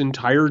this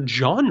entire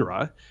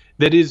genre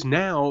that is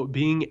now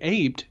being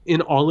aped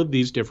in all of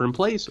these different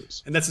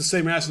places. And that's the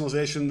same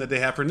rationalization that they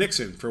have for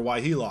Nixon, for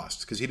why he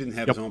lost, because he didn't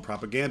have his own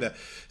propaganda.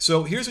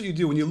 So here's what you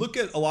do. When you look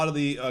at a lot of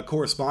the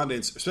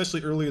correspondence,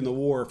 especially early in the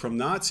war from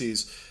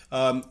Nazis,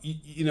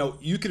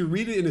 you can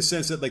read it in a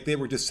sense that like they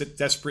were just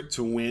desperate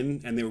to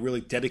win, and they were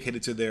really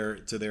dedicated to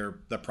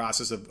the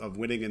process of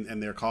winning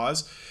and their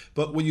cause.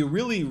 But what you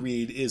really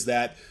read is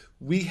that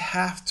we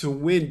have to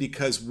win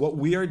because what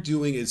we are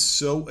doing is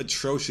so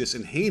atrocious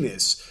and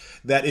heinous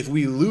that if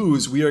we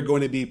lose, we are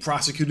going to be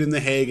prosecuted in The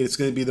Hague, and it's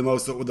going to be the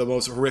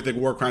most horrific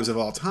war crimes of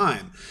all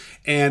time.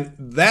 And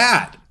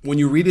that, when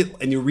you read it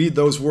and you read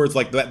those words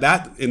like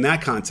that in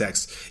that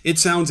context, it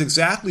sounds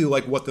exactly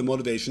like what the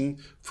motivation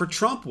for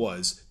Trump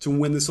was to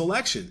win this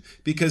election,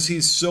 because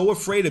he's so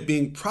afraid of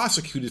being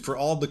prosecuted for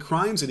all the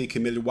crimes that he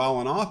committed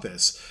while in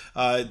office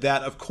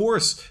that, of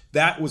course,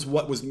 that was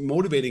what was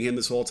motivating him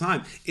this whole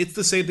time. It's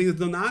the same thing that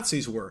the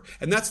Nazis were,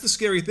 and that's the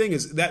scary thing,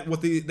 is that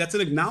that's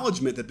an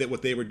acknowledgement that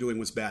what they were doing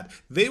was bad.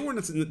 They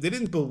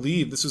didn't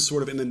believe this was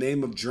sort of in the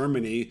name of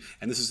Germany,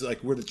 and this is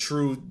like we're the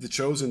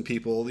chosen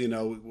people,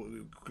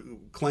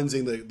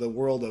 cleansing the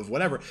world of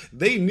whatever.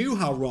 They knew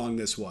how wrong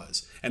this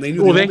was, and they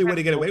knew the only way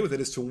to get away with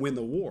it is to win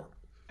the war.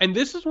 And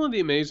this is one of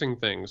the amazing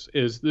things,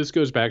 is this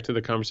goes back to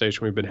the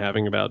conversation we've been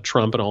having about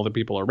Trump and all the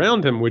people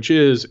around him, which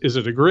is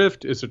it a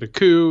grift? Is it a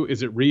coup?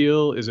 Is it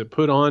real? Is it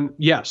put on?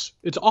 Yes,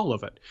 it's all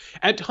of it.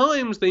 At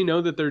times, they know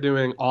that they're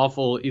doing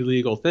awful,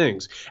 illegal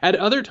things. At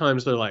other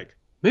times, they're like,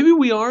 Maybe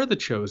we are the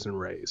chosen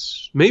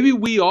race. Maybe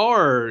we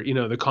are,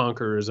 the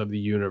conquerors of the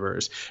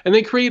universe. And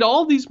they create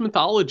all these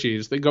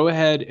mythologies that go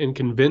ahead and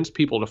convince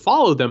people to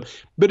follow them.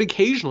 But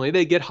occasionally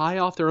they get high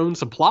off their own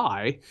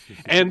supply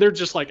and they're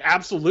just like,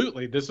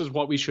 absolutely, this is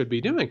what we should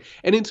be doing.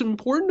 And it's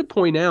important to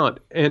point out,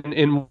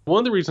 and one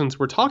of the reasons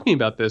we're talking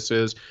about this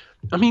is,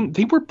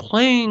 they were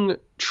playing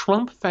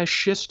Trump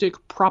fascistic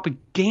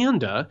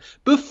propaganda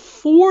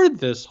before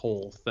this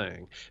whole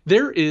thing.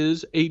 There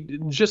is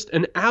just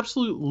an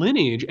absolute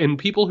lineage, and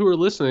people who are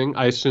listening,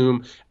 I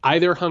assume,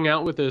 either hung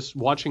out with us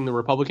watching the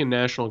Republican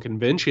National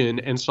Convention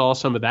and saw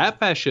some of that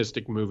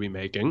fascistic movie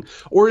making,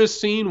 or has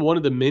seen one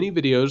of the many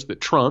videos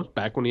that Trump,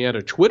 back when he had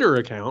a Twitter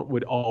account,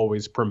 would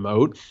always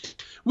promote,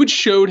 which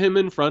showed him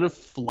in front of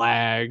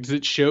flags.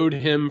 It showed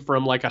him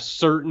from like a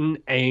certain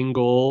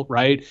angle,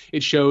 right?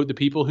 It showed the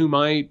people who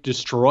might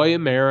destroy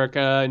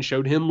America and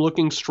showed him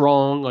looking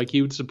strong, like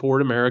he would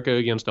support America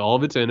against all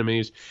of its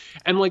enemies.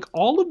 And like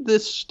all of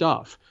this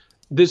stuff,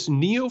 this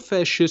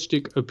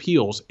neo-fascistic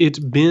appeals, it's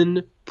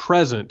been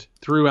present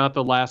throughout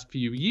the last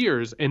few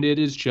years, and it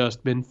has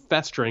just been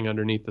festering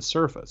underneath the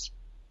surface.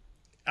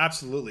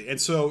 Absolutely.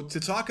 And so to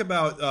talk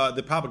about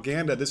the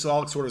propaganda, this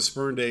all sort of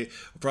spurned a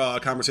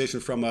conversation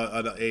from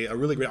a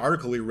really great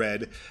article we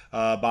read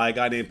by a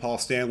guy named Paul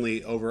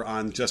Stanley over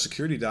on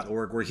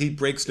justsecurity.org, where he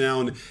breaks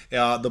down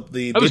the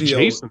video. That was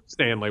Jason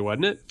Stanley,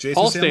 wasn't it?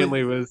 Paul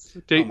Stanley was.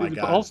 Oh my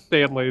God. Paul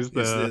Stanley's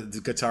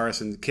the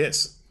guitarist in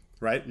Kiss.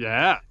 Right?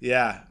 Yeah.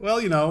 Yeah.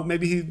 Well,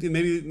 maybe he's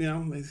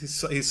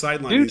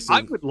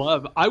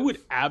sidelined. I would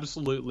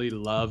absolutely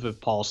love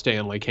if Paul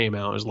Stanley came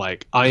out and was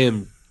like, I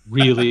am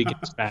really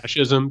against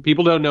fascism.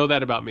 People don't know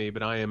that about me,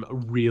 but I am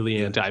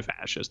really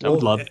anti-fascist. I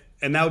would love it.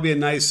 And that would be a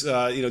nice,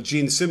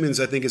 Gene Simmons,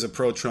 I think, is a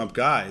pro-Trump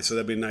guy, so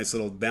that'd be a nice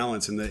little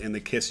balance in the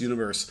Kiss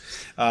universe.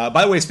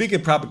 By the way, speaking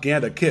of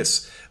propaganda,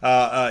 Kiss,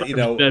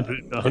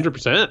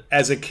 100%.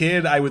 As a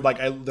kid, I would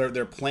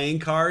their playing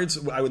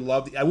cards. I would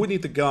love. I wouldn't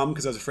eat the gum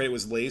because I was afraid it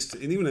was laced,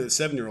 and even as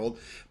a 7-year-old.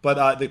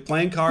 But the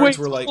playing cards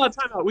were like. Time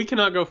out. We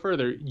cannot go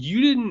further.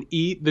 You didn't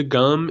eat the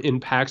gum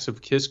in packs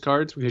of Kiss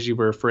cards because you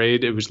were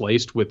afraid it was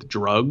laced with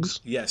drugs?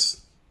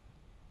 Yes.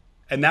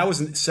 And that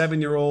was a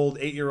 7-year-old,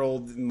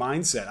 8-year-old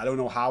mindset. I don't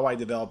know how I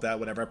developed that,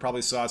 whatever. I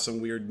probably saw some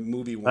weird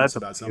movie once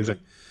about something.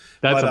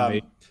 That's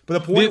amazing.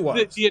 But the point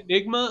was... The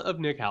enigma of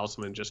Nick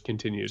Hauselman just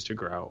continues to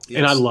grow. Yes.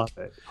 And I love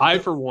it. I,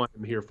 for one,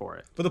 am here for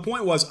it. But the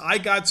point was, I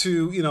got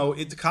to,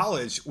 into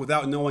college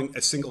without knowing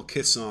a single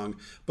Kiss song,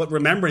 but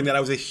remembering that I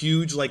was a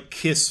huge,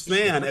 Kiss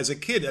fan as a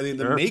kid.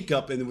 The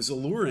makeup, and it was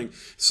alluring.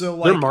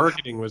 So, their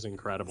marketing was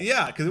incredible.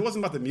 Yeah, because it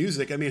wasn't about the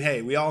music.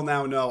 Hey, we all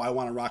now know I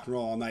want to rock and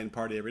roll all night and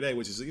party every day,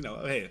 which is,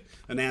 hey,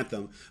 an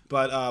anthem.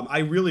 But I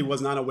really was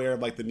not aware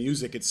of, the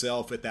music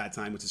itself at that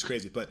time, which is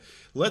crazy. But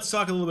let's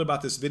talk a little bit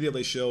about this video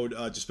they showed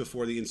just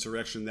before the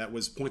insurrection that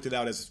was pointed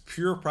out as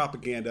pure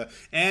propaganda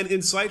and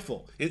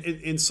insightful.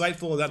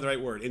 Insightful is not the right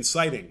word.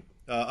 Inciting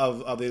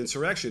of the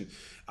insurrection.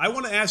 I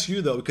want to ask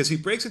you though, because he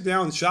breaks it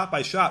down shot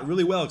by shot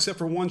really well, except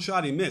for one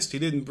shot he missed. He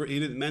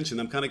didn't mention.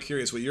 I'm kind of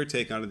curious what your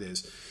take on it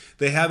is.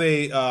 They have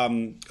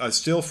a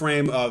still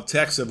frame of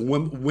text of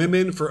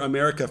 "Women for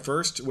America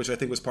First," which I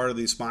think was part of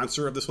the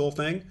sponsor of this whole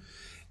thing.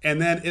 And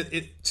then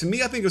it to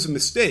me, I think it was a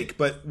mistake.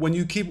 But when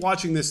you keep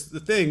watching the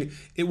thing,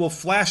 it will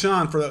flash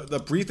on for the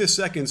briefest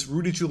seconds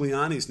Rudy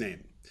Giuliani's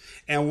name.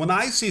 And when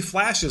I see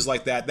flashes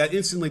like that, that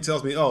instantly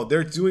tells me, oh,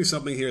 they're doing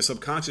something here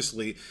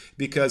subconsciously,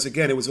 because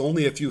again, it was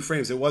only a few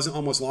frames. It wasn't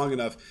almost long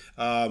enough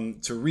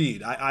to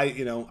read.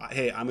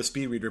 Hey, I'm a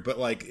speed reader, but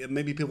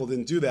maybe people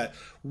didn't do that.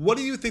 What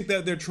do you think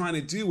that they're trying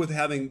to do with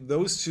having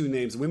those two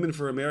names, Women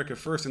for America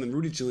First, and then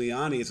Rudy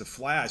Giuliani as a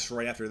flash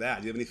right after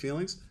that? Do you have any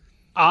feelings?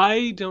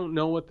 I don't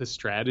know what the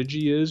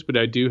strategy is, but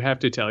I do have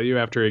to tell you,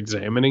 after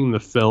examining the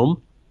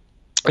film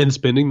and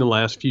spending the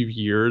last few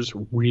years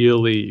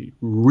really,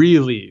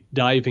 really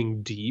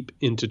diving deep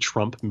into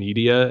Trump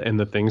media and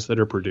the things that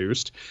are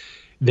produced,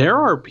 there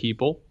are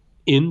people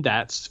in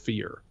that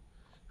sphere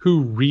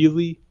who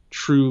really,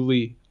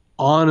 truly,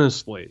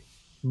 honestly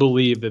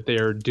believe that they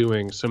are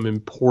doing some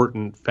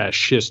important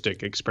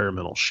fascistic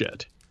experimental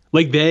shit.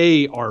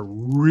 They are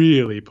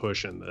really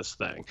pushing this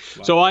thing.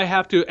 Wow. So I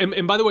have to,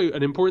 and by the way,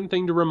 an important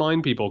thing to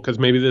remind people, because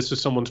maybe this is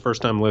someone's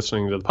first time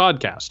listening to the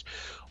podcast.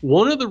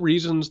 One of the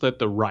reasons that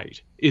the right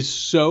is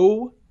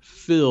so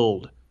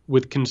filled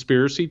with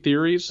conspiracy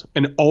theories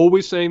and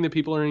always saying that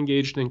people are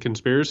engaged in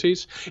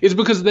conspiracies is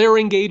because they're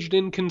engaged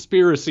in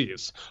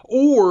conspiracies.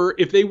 Or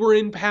if they were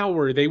in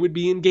power, they would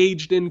be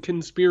engaged in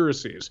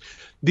conspiracies.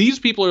 These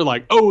people are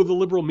like, oh, the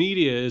liberal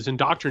media is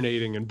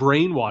indoctrinating and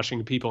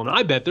brainwashing people, and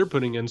I bet they're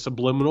putting in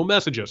subliminal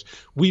messages.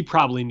 We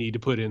probably need to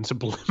put in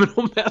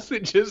subliminal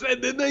messages,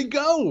 and then they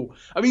go.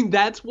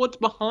 That's what's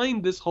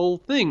behind this whole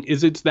thing,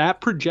 is it's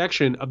that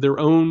projection of their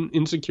own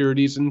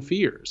insecurities and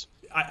fears.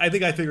 I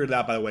think I figured it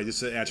out, by the way,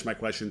 just to answer my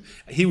question.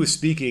 He was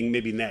speaking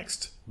maybe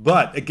next.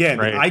 But again,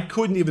 Right. I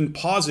couldn't even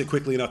pause it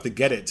quickly enough to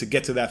get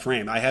to that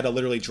frame. I had to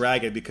literally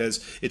drag it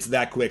because it's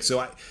that quick.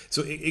 So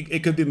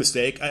it could be a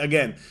mistake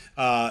again.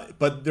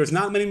 But there's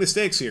not many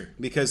mistakes here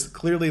because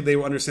clearly they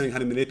were understanding how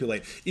to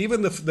manipulate.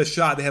 Even the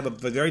shot, they have a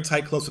very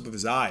tight close up of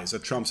his eyes,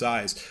 of Trump's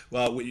eyes.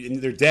 Well,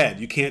 they're dead.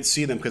 You can't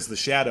see them because of the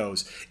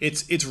shadows.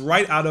 It's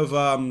right out of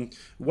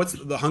what's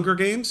the Hunger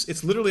Games?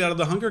 It's literally out of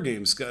the Hunger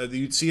Games.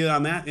 You'd see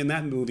it in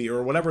that movie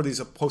or whatever these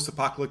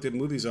post-apocalyptic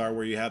movies are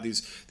where you have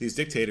these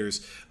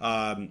dictators.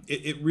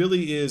 It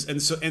really is,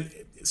 and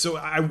so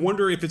I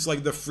wonder if it's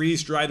like the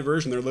freeze-dried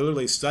version. They're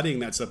literally studying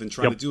that stuff and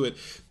trying to do it.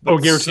 But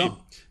guaranteed.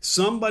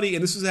 Somebody,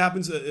 and this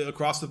happens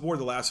across the board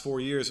the last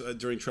 4 years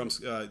during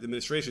Trump's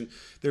administration,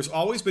 there's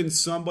always been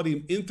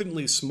somebody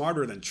infinitely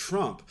smarter than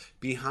Trump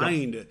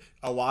behind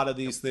a lot of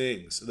these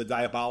things, the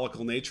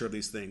diabolical nature of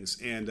these things.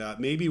 And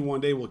maybe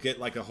one day we'll get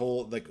like a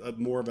whole,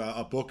 more of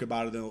a book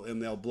about it, and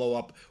they'll blow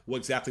up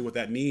exactly what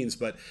that means.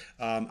 But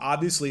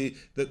obviously,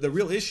 the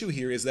real issue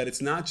here is that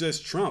it's not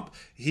just Trump.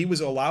 He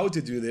was allowed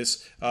to do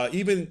this.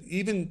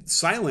 Even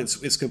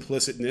silence is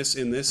complicitness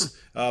in this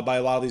by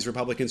a lot of these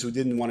Republicans who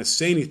didn't want to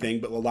say anything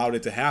but allowed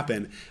it to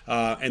happen.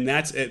 And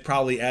that's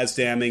probably as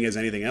damning as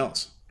anything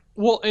else.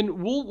 Well,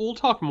 and we'll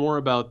talk more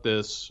about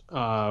this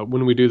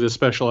when we do this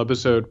special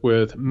episode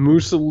with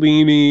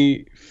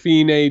Mussolini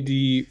fine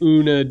di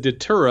una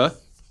dittatura.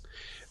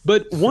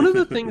 But one of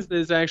the things that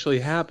has actually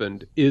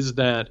happened is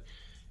that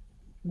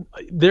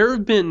there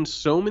have been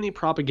so many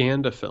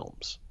propaganda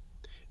films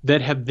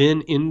that have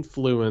then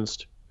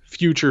influenced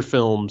future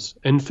films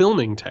and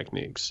filming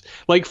techniques.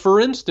 Like, for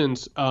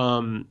instance,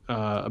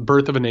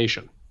 Birth of a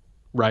Nation.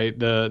 Right,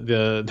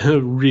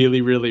 the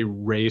really, really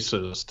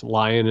racist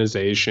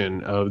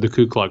lionization of the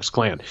Ku Klux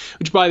Klan,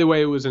 which, by the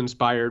way, was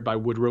inspired by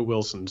Woodrow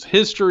Wilson's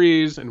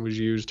histories and was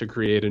used to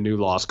create a new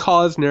lost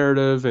cause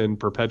narrative and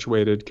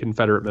perpetuated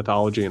Confederate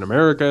mythology in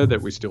America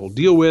that we still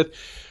deal with.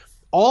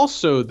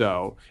 Also,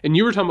 though, and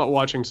you were talking about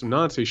watching some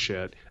Nazi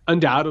shit,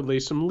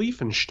 undoubtedly some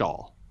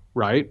Leifenstahl.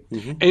 Right.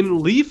 Mm-hmm.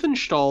 And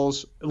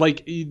Leifenstahl's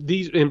like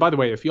these. And by the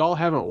way, if y'all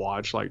haven't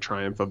watched like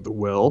Triumph of the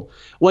Will,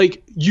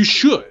 like you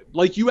should,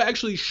 like you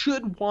actually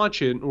should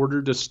watch it in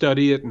order to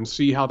study it and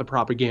see how the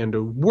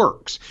propaganda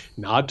works,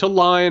 not to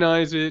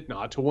lionize it,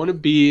 not to want to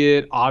be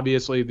it.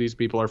 Obviously, these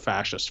people are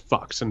fascist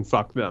fucks and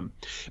fuck them.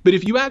 But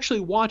if you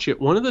actually watch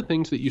it, one of the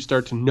things that you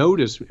start to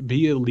notice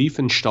via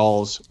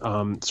Leifenstahl's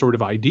sort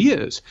of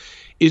ideas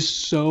is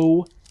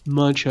so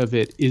much of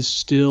it is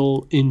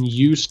still in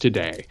use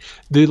today.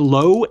 The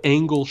low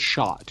angle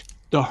shot,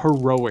 the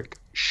heroic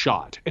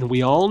shot, and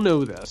we all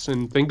know this,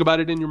 and think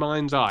about it in your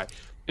mind's eye.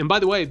 And by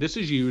the way, this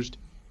is used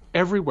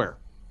everywhere.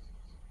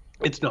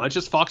 It's not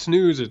just Fox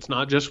News. It's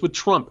not just with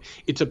Trump.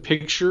 It's a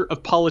picture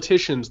of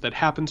politicians that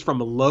happens from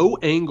a low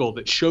angle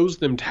that shows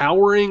them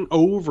towering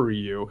over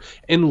you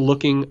and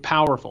looking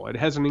powerful. It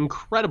has an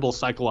incredible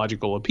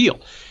psychological appeal.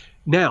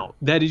 Now,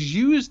 that is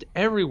used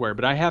everywhere,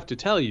 but I have to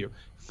tell you,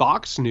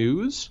 Fox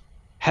News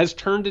has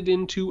turned it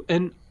into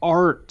an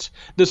art.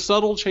 The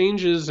subtle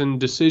changes and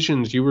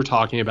decisions you were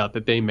talking about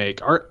that they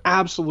make are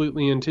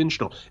absolutely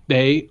intentional.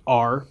 They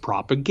are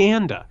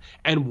propaganda.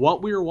 And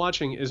what we are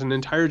watching is an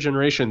entire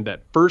generation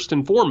that first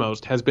and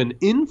foremost has been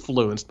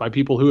influenced by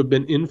people who have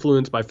been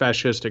influenced by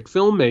fascistic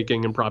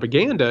filmmaking and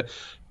propaganda.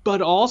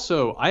 But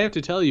also, I have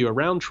to tell you,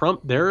 around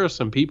Trump, there are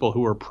some people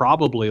who are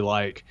probably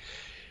like,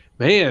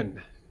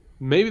 man,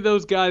 maybe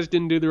those guys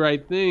didn't do the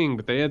right thing,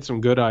 but they had some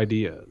good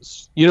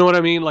ideas. You know what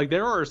I mean? Like,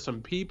 there are some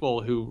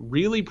people who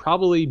really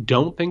probably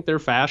don't think they're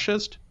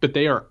fascist, but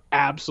they are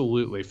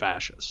absolutely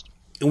fascist.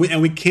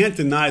 And we can't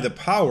deny the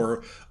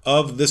power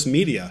of this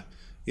media.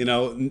 You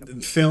know,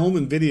 film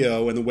and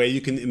video and the way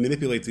you can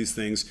manipulate these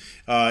things.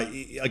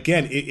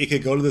 Again, it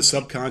could go to the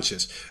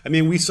subconscious. I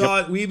mean, we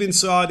even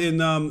saw it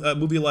in a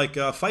movie like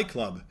Fight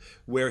Club,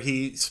 where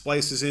he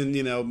splices in,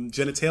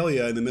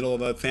 genitalia in the middle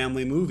of a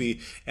family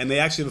movie, and they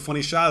actually have a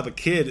funny shot of a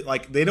kid.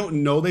 Like, they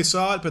don't know they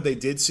saw it, but they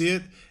did see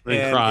it,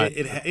 and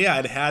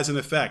it has an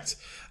effect.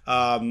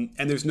 And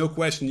there's no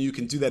question you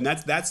can do that. And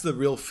that's the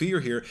real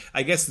fear here.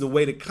 I guess the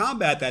way to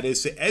combat that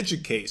is to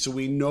educate so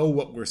we know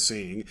what we're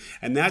seeing.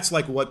 And that's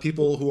like what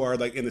people who are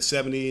like in the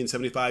 70 and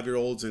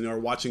 75-year-olds and are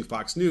watching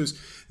Fox News,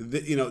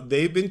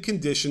 they've been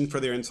conditioned for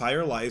their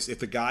entire lives.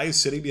 If a guy is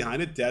sitting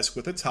behind a desk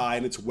with a tie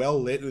and it's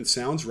well lit and it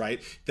sounds right,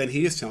 then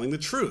he is telling the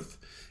truth.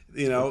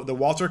 The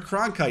Walter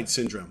Cronkite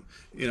syndrome,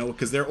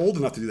 because they're old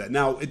enough to do that.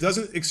 Now, it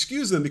doesn't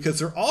excuse them because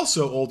they're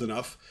also old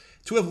enough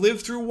to have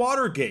lived through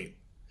Watergate.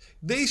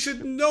 They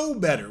should know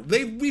better.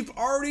 We've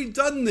already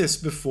done this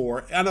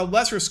before on a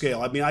lesser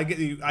scale. I mean, I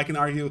can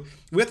argue.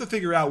 We have to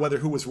figure out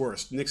who was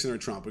worse, Nixon or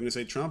Trump. We're going to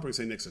say Trump or we're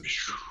going to say Nixon.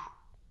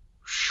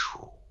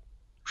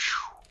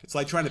 It's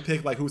like trying to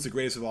pick who's the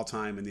greatest of all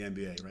time in the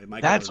NBA,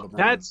 right?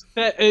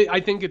 I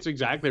think it's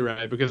exactly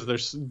right because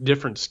there's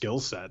different skill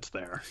sets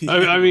there. Yeah.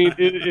 I mean,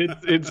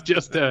 it's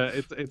just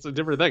it's a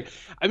different thing.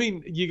 I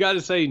mean, you got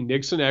to say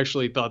Nixon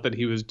actually thought that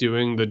he was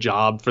doing the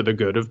job for the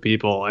good of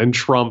people, and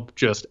Trump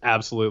just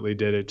absolutely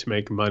did it to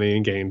make money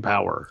and gain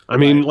power. I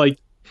mean,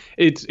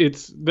 It's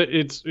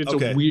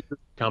Okay. a weird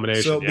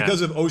combination. So Yeah.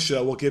 because of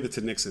OSHA, we'll give it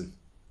to Nixon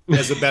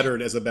as a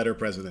better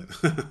president.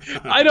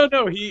 I don't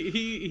know.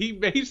 He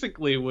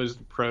basically was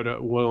one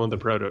of the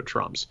proto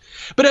Trumps.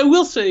 But I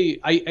will say,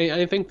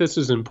 I think this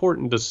is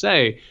important to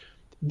say.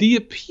 The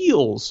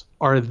appeals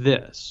are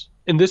this,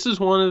 and this is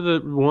one of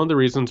the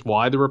reasons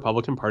why the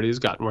Republican Party has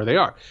gotten where they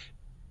are.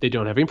 They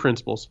don't have any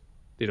principles.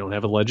 They don't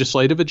have a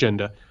legislative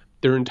agenda.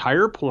 Their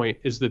entire point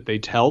is that they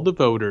tell the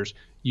voters,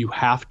 you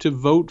have to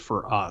vote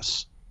for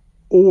us,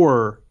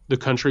 or the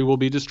country will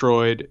be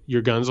destroyed,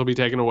 your guns will be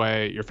taken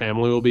away, your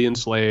family will be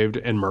enslaved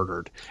and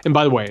murdered. And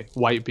by the way,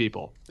 white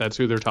people, that's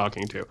who they're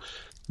talking to.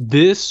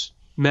 This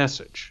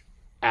message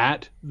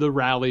at the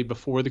rally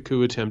before the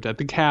coup attempt at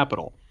the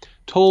Capitol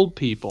told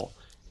people,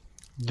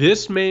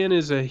 this man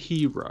is a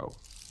hero,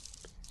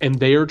 and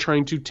they are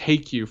trying to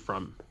take him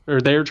from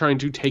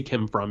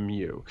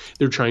you.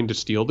 They're trying to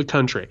steal the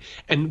country.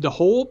 And the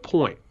whole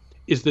point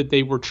is that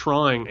they were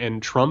trying,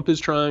 and Trump is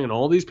trying, and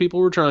all these people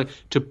were trying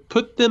to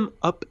put them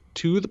up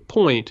to the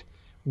point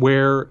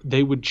where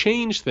they would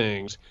change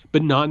things,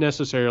 but not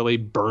necessarily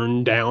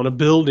burn down a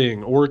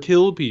building or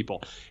kill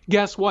people.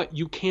 Guess what?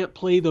 You can't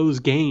play those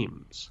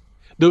games.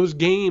 Those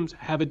games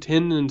have a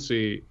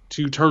tendency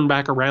to turn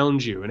back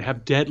around you and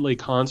have deadly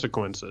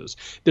consequences.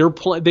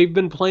 They've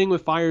been playing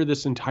with fire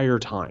this entire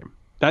time.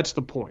 That's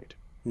the point.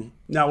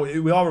 Now,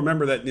 we all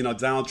remember that,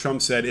 Donald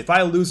Trump said, if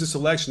I lose this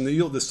election,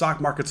 the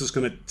stock market's just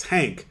going to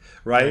tank,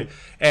 right?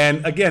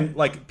 And again,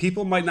 like,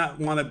 people might not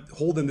want to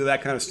hold him to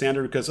that kind of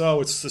standard because,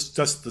 it's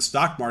just the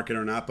stock market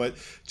or not. But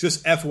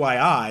just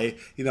FYI,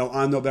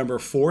 on November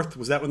 4th,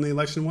 was that when the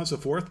election was, the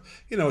 4th?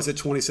 It's at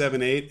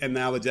 27.8, and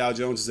now the Dow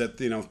Jones is at,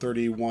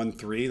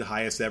 31.3, the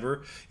highest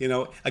ever.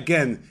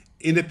 Again,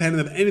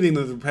 independent of anything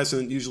that the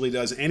president usually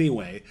does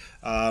anyway.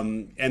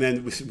 And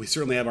then we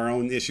certainly have our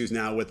own issues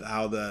now with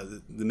how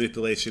the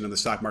manipulation of the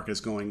stock market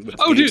is going. With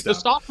dude, the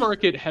stock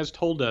market has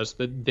told us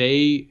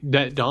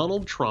that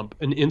Donald Trump,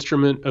 an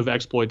instrument of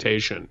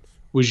exploitation,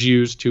 was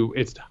used to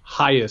its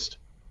highest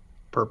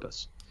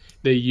purpose.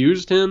 They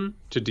used him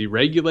to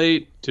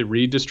deregulate, to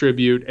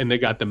redistribute, and they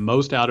got the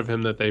most out of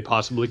him that they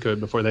possibly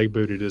could before they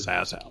booted his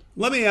ass out.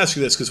 Let me ask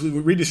you this, because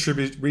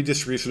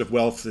redistribution of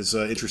wealth is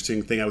an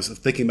interesting thing I was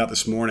thinking about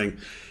this morning.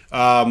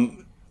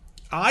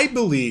 I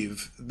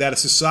believe that a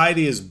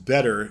society is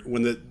better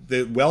when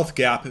the wealth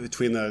gap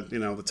between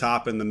the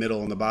top and the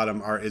middle and the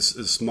bottom is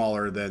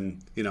smaller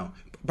than,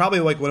 probably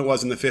like when it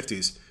was in the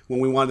 50s, when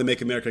we wanted to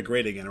make America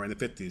great again, or in the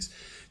 50s.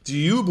 Do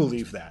you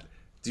believe that?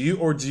 Do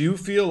you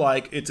feel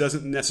like it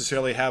doesn't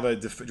necessarily have a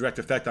direct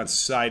effect on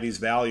society's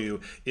value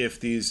if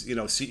these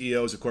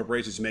CEOs of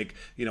corporations make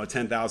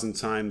 10,000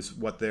 times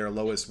what their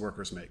lowest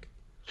workers make?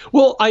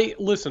 Well, I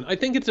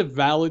think it's a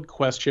valid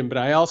question, but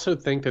I also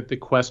think that the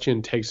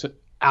question takes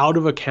out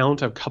of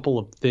account a couple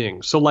of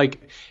things. So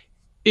like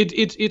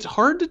it's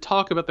hard to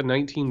talk about the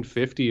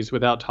 1950s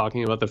without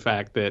talking about the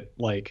fact that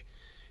like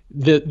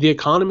the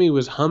economy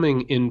was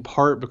humming in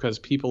part because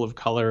people of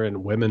color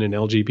and women and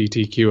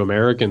LGBTQ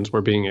Americans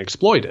were being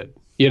exploited,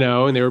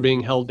 and they were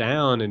being held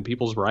down and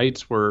people's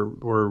rights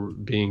were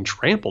being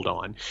trampled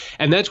on.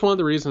 And that's one of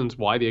the reasons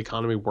why the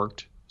economy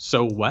worked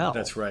so well.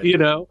 That's right.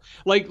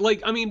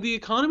 I mean, the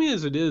economy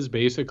as it is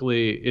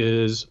basically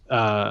is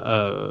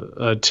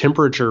a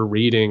temperature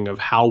reading of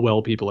how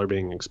well people are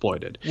being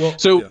exploited. Well,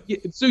 so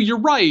you're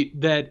right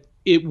that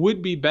it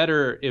would be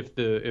better if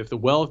the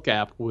wealth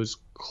gap was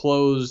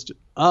closed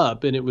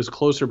up and it was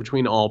closer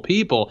between all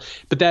people.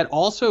 But that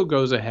also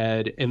goes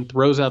ahead and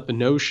throws out the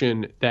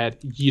notion that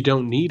you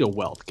don't need a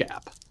wealth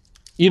gap.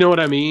 You know what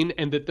I mean?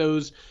 And that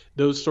those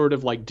sort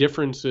of like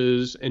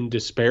differences and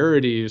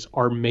disparities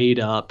are made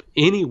up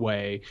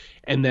anyway,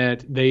 and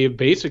that they've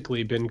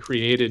basically been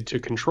created to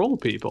control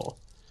people.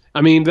 I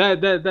mean,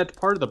 that's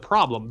part of the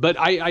problem. But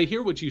I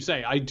hear what you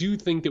say. I do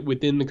think that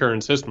within the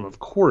current system, of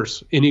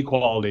course,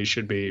 inequality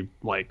should be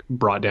like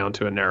brought down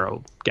to a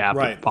narrow gap.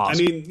 Right. If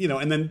possible. I mean,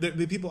 and then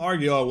the people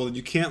argue,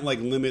 you can't like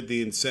limit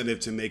the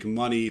incentive to make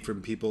money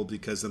from people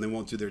because then they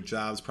won't do their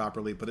jobs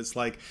properly. But it's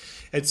like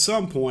at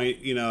some point,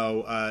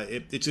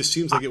 it just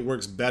seems like it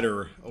works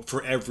better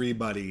for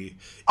everybody.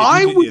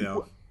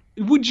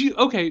 Would you?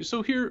 Okay,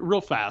 so here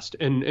real fast,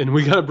 and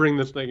we got to bring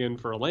this thing in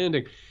for a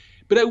landing.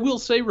 But I will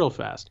say real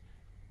fast.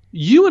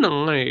 You and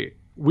I,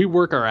 we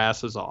work our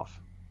asses off.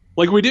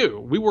 Like we do.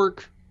 We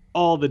work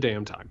all the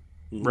damn time,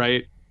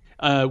 right?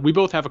 We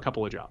both have a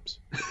couple of jobs.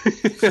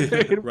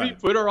 And right. We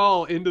put our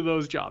all into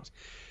those jobs.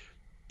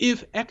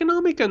 If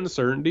economic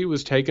uncertainty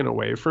was taken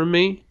away from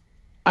me,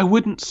 I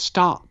wouldn't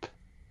stop.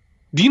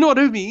 Do you know what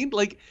I mean?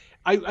 Like,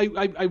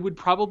 I would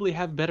probably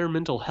have better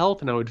mental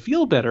health and I would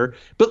feel better,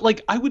 but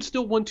like I would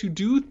still want to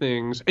do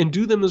things and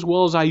do them as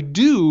well as I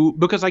do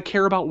because I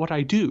care about what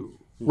I do.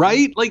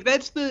 Right? Like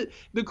that's the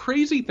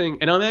crazy thing.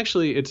 And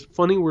it's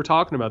funny we're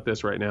talking about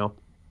this right now.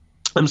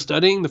 I'm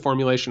studying the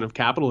formulation of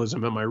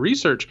capitalism in my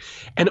research,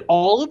 and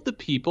all of the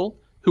people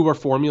who are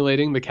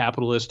formulating the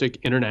capitalistic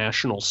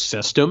international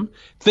system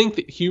think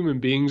that human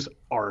beings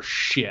are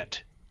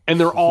shit. And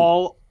they're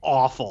all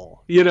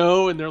awful,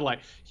 and they're like,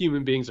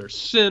 human beings are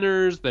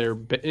sinners, they're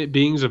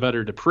beings of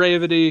utter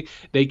depravity,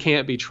 they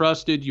can't be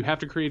trusted. You have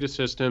to create a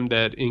system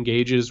that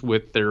engages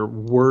with their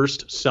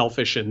worst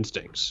selfish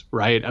instincts,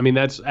 right? I mean,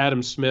 that's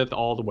Adam Smith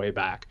all the way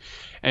back.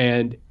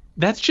 And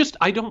that's just,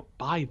 I don't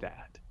buy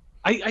that.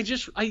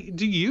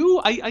 Do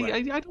you? Right.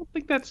 I don't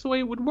think that's the way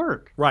it would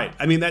work. Right.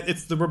 I mean, that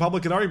it's the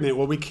Republican argument.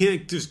 Well, we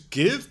can't just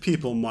give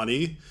people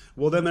money.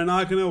 Well, then they're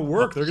not going to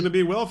work. They're going to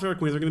be welfare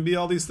queens. They're going to be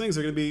all these things.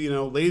 They're going to be,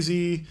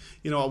 lazy,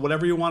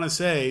 whatever you want to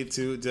say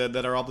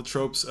that are all the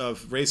tropes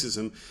of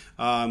racism.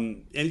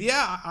 And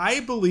yeah, I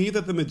believe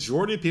that the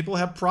majority of people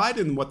have pride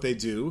in what they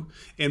do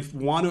and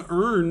want to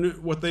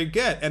earn what they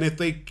get. And if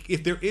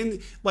they're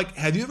in, like,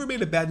 have you ever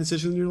made a bad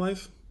decision in your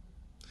life?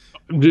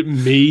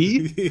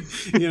 Me?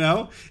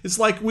 It's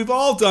like we've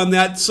all done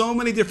that so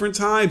many different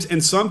times,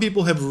 and some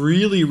people have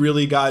really,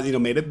 really got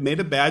made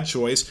a bad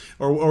choice,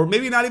 or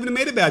maybe not even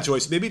made a bad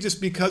choice. Maybe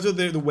just because of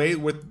the way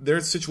with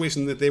their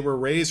situation that they were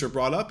raised or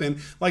brought up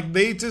in, like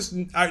they just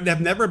have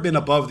never been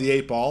above the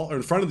 8 ball or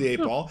in front of the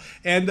 8 ball,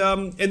 and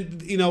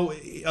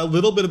a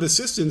little bit of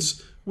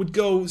assistance would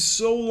go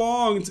so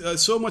long,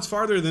 so much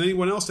farther than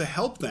anyone else to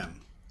help them,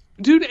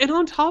 dude. And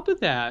on top of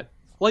that,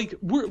 like,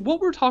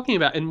 what we're talking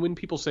about, and when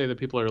people say that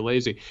people are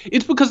lazy,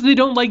 it's because they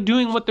don't like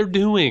doing what they're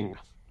doing.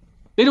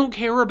 They don't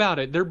care about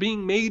it. They're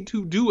being made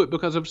to do it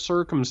because of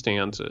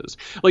circumstances.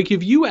 Like,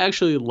 if you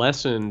actually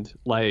lessened,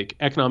 like,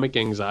 economic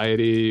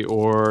anxiety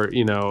or,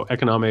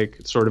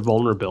 economic sort of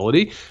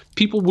vulnerability,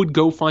 people would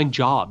go find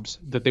jobs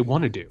that they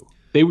want to do.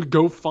 They would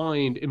go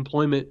find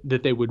employment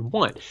that they would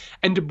want.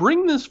 And to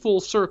bring this full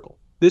circle,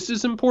 this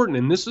is important,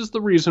 and this is the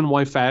reason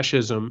why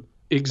fascism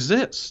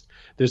exists.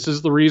 This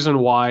is the reason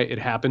why it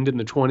happened in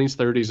the 20s,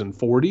 30s, and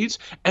 40s,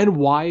 and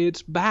why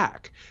it's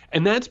back.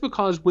 And that's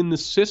because when the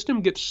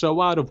system gets so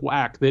out of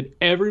whack that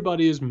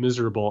everybody is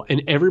miserable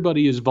and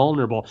everybody is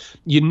vulnerable,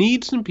 you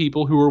need some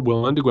people who are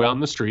willing to go out in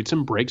the streets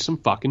and break some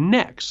fucking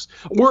necks.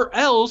 Or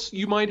else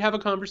you might have a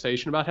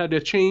conversation about how to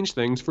change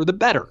things for the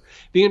better.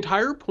 The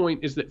entire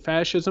point is that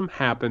fascism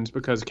happens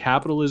because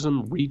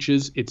capitalism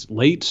reaches its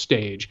late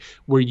stage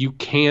where you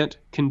can't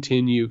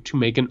continue to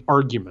make an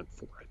argument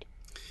for it.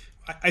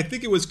 I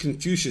think it was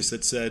Confucius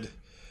that said,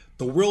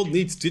 "The world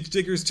needs ditch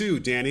diggers too,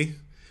 Danny."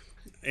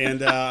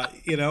 And that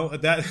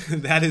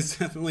is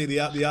definitely the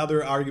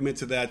other argument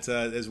to that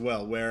as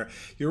well. Where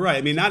you're right.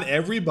 I mean, not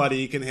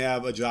everybody can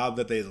have a job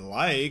that they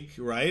like,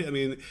 right? I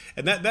mean,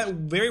 and that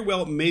very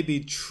well may be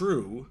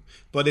true.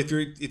 But if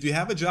you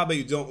have a job that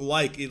you don't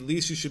like, at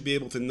least you should be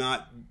able to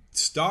not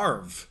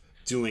starve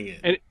doing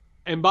it.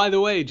 And by the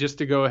way, just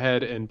to go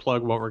ahead and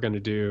plug what we're going to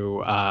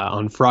do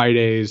on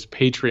Friday's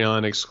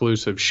Patreon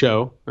exclusive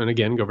show. And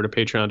again, go over to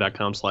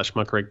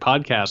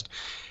patreon.com/muckrakePodcast.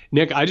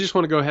 Nick, I just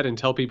want to go ahead and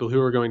tell people who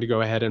are going to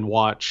go ahead and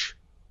watch.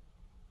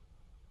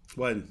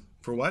 When?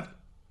 For what?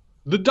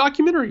 The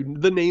documentary.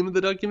 The name of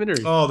the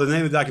documentary. Oh, the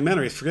name of the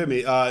documentary. Forgive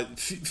me.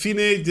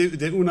 Fine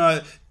de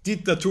una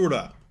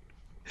dittatura.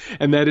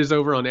 And that is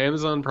over on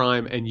Amazon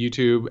Prime and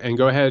YouTube. And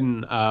go ahead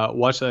and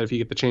watch that if you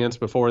get the chance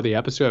before the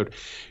episode.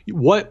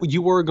 What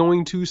you are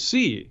going to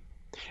see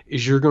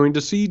is you're going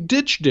to see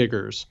ditch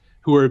diggers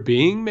who are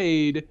being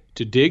made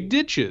to dig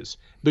ditches.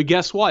 But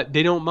guess what?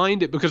 They don't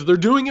mind it because they're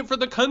doing it for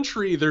the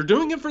country. They're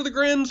doing it for the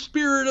grand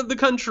spirit of the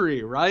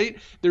country, right?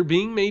 They're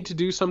being made to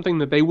do something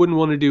that they wouldn't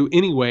want to do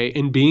anyway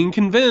and being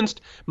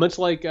convinced, much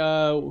like,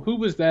 who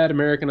was that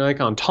American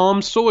icon?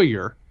 Tom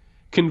Sawyer.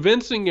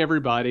 Convincing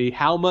everybody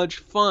how much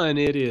fun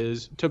it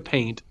is to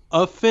paint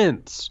a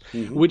fence,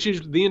 which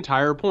is the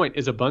entire point,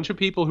 is a bunch of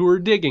people who are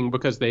digging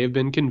because they have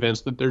been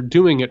convinced that they're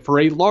doing it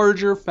for a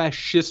larger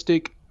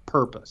fascistic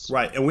purpose.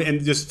 Right.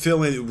 And just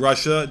fill in,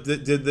 Russia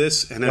did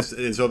this, and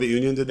the Soviet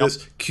Union did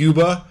this.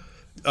 Cuba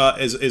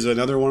is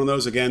another one of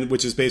those, again,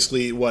 which is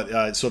basically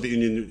what Soviet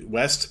Union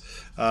West.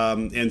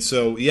 And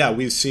so, yeah,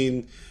 we've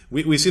seen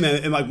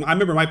that, and like I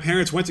remember my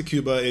parents went to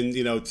Cuba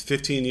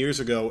 15 years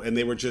ago, and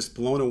they were just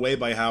blown away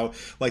by how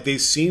like they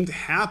seemed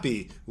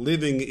happy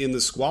living in the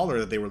squalor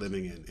that they were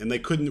living in, and they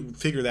couldn't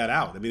figure that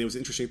out. I mean, it was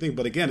an interesting thing,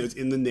 but again, it's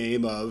in the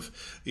name of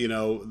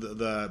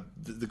the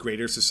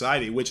greater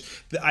society. Which,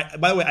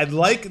 by the way, I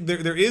like.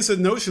 There is a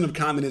notion of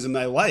communism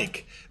that I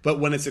like, but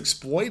when it's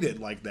exploited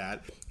like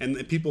that,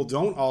 and people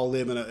don't all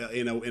live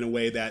in a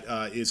way that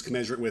is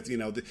commensurate with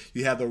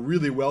you have the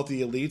really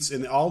wealthy elites,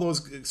 and all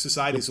those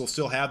societies will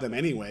still have them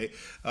anyway.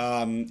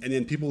 And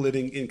then people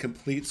living in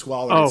complete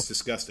squalor. It's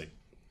disgusting.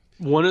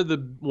 One of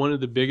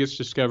the biggest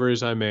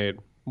discoveries I made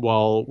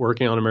while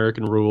working on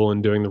American Rule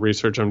and doing the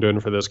research I'm doing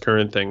for this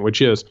current thing,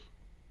 which is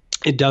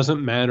it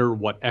doesn't matter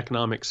what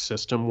economic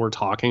system we're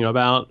talking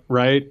about,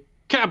 right?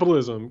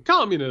 Capitalism,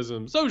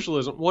 communism,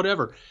 socialism,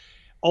 whatever.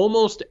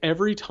 Almost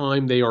every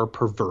time they are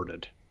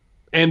perverted.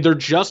 And they're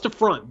just a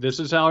front. This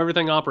is how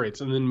everything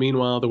operates. And then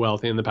meanwhile, the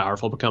wealthy and the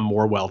powerful become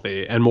more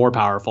wealthy and more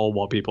powerful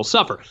while people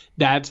suffer.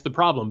 That's the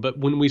problem. But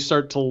when we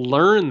start to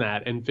learn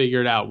that and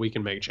figure it out, we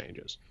can make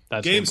changes.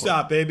 That's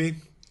GameStop, baby.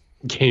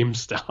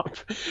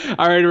 GameStop.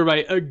 All right,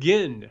 everybody.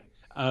 Again,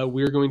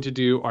 we're going to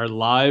do our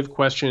live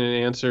question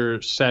and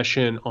answer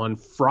session on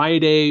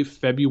Thursday,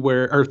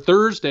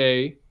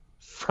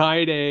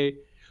 Friday.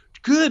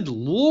 Good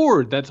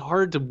Lord, that's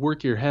hard to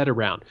work your head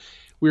around.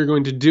 We're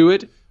going to do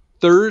it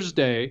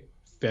Thursday,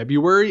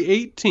 February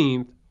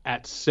 18th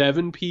at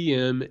 7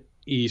 p.m.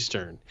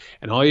 Eastern.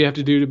 And all you have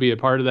to do to be a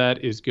part of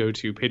that is go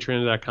to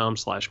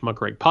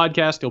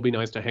patreon.com/muckrake-podcast. It'll be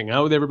nice to hang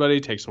out with everybody,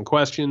 take some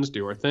questions,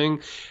 do our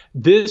thing.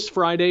 This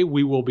Friday,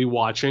 we will be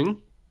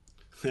watching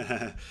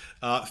Fine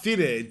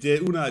de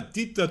una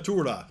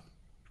dittatura.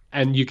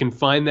 And you can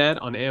find that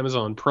on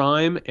Amazon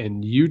Prime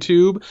and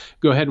YouTube.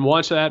 Go ahead and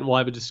watch that, and we'll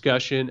have a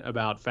discussion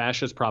about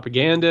fascist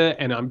propaganda.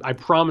 And I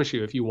promise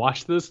you, if you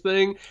watch this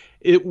thing,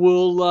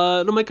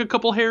 it'll make a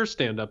couple hairs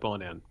stand up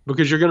on end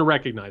because you're going to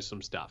recognize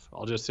some stuff.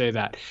 I'll just say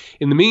that.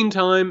 In the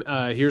meantime,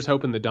 here's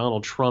hoping that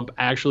Donald Trump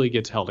actually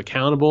gets held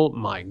accountable.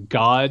 My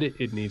God,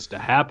 it needs to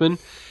happen.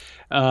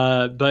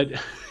 But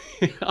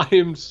I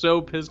am so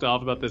pissed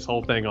off about this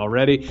whole thing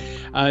already.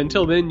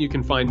 Until then, you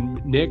can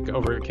find Nick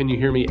over at Can You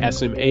Hear Me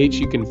SMH.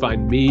 You can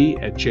find me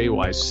at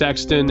JY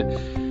Sexton.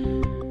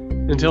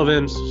 Until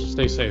then,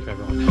 stay safe,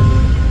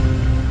 everyone.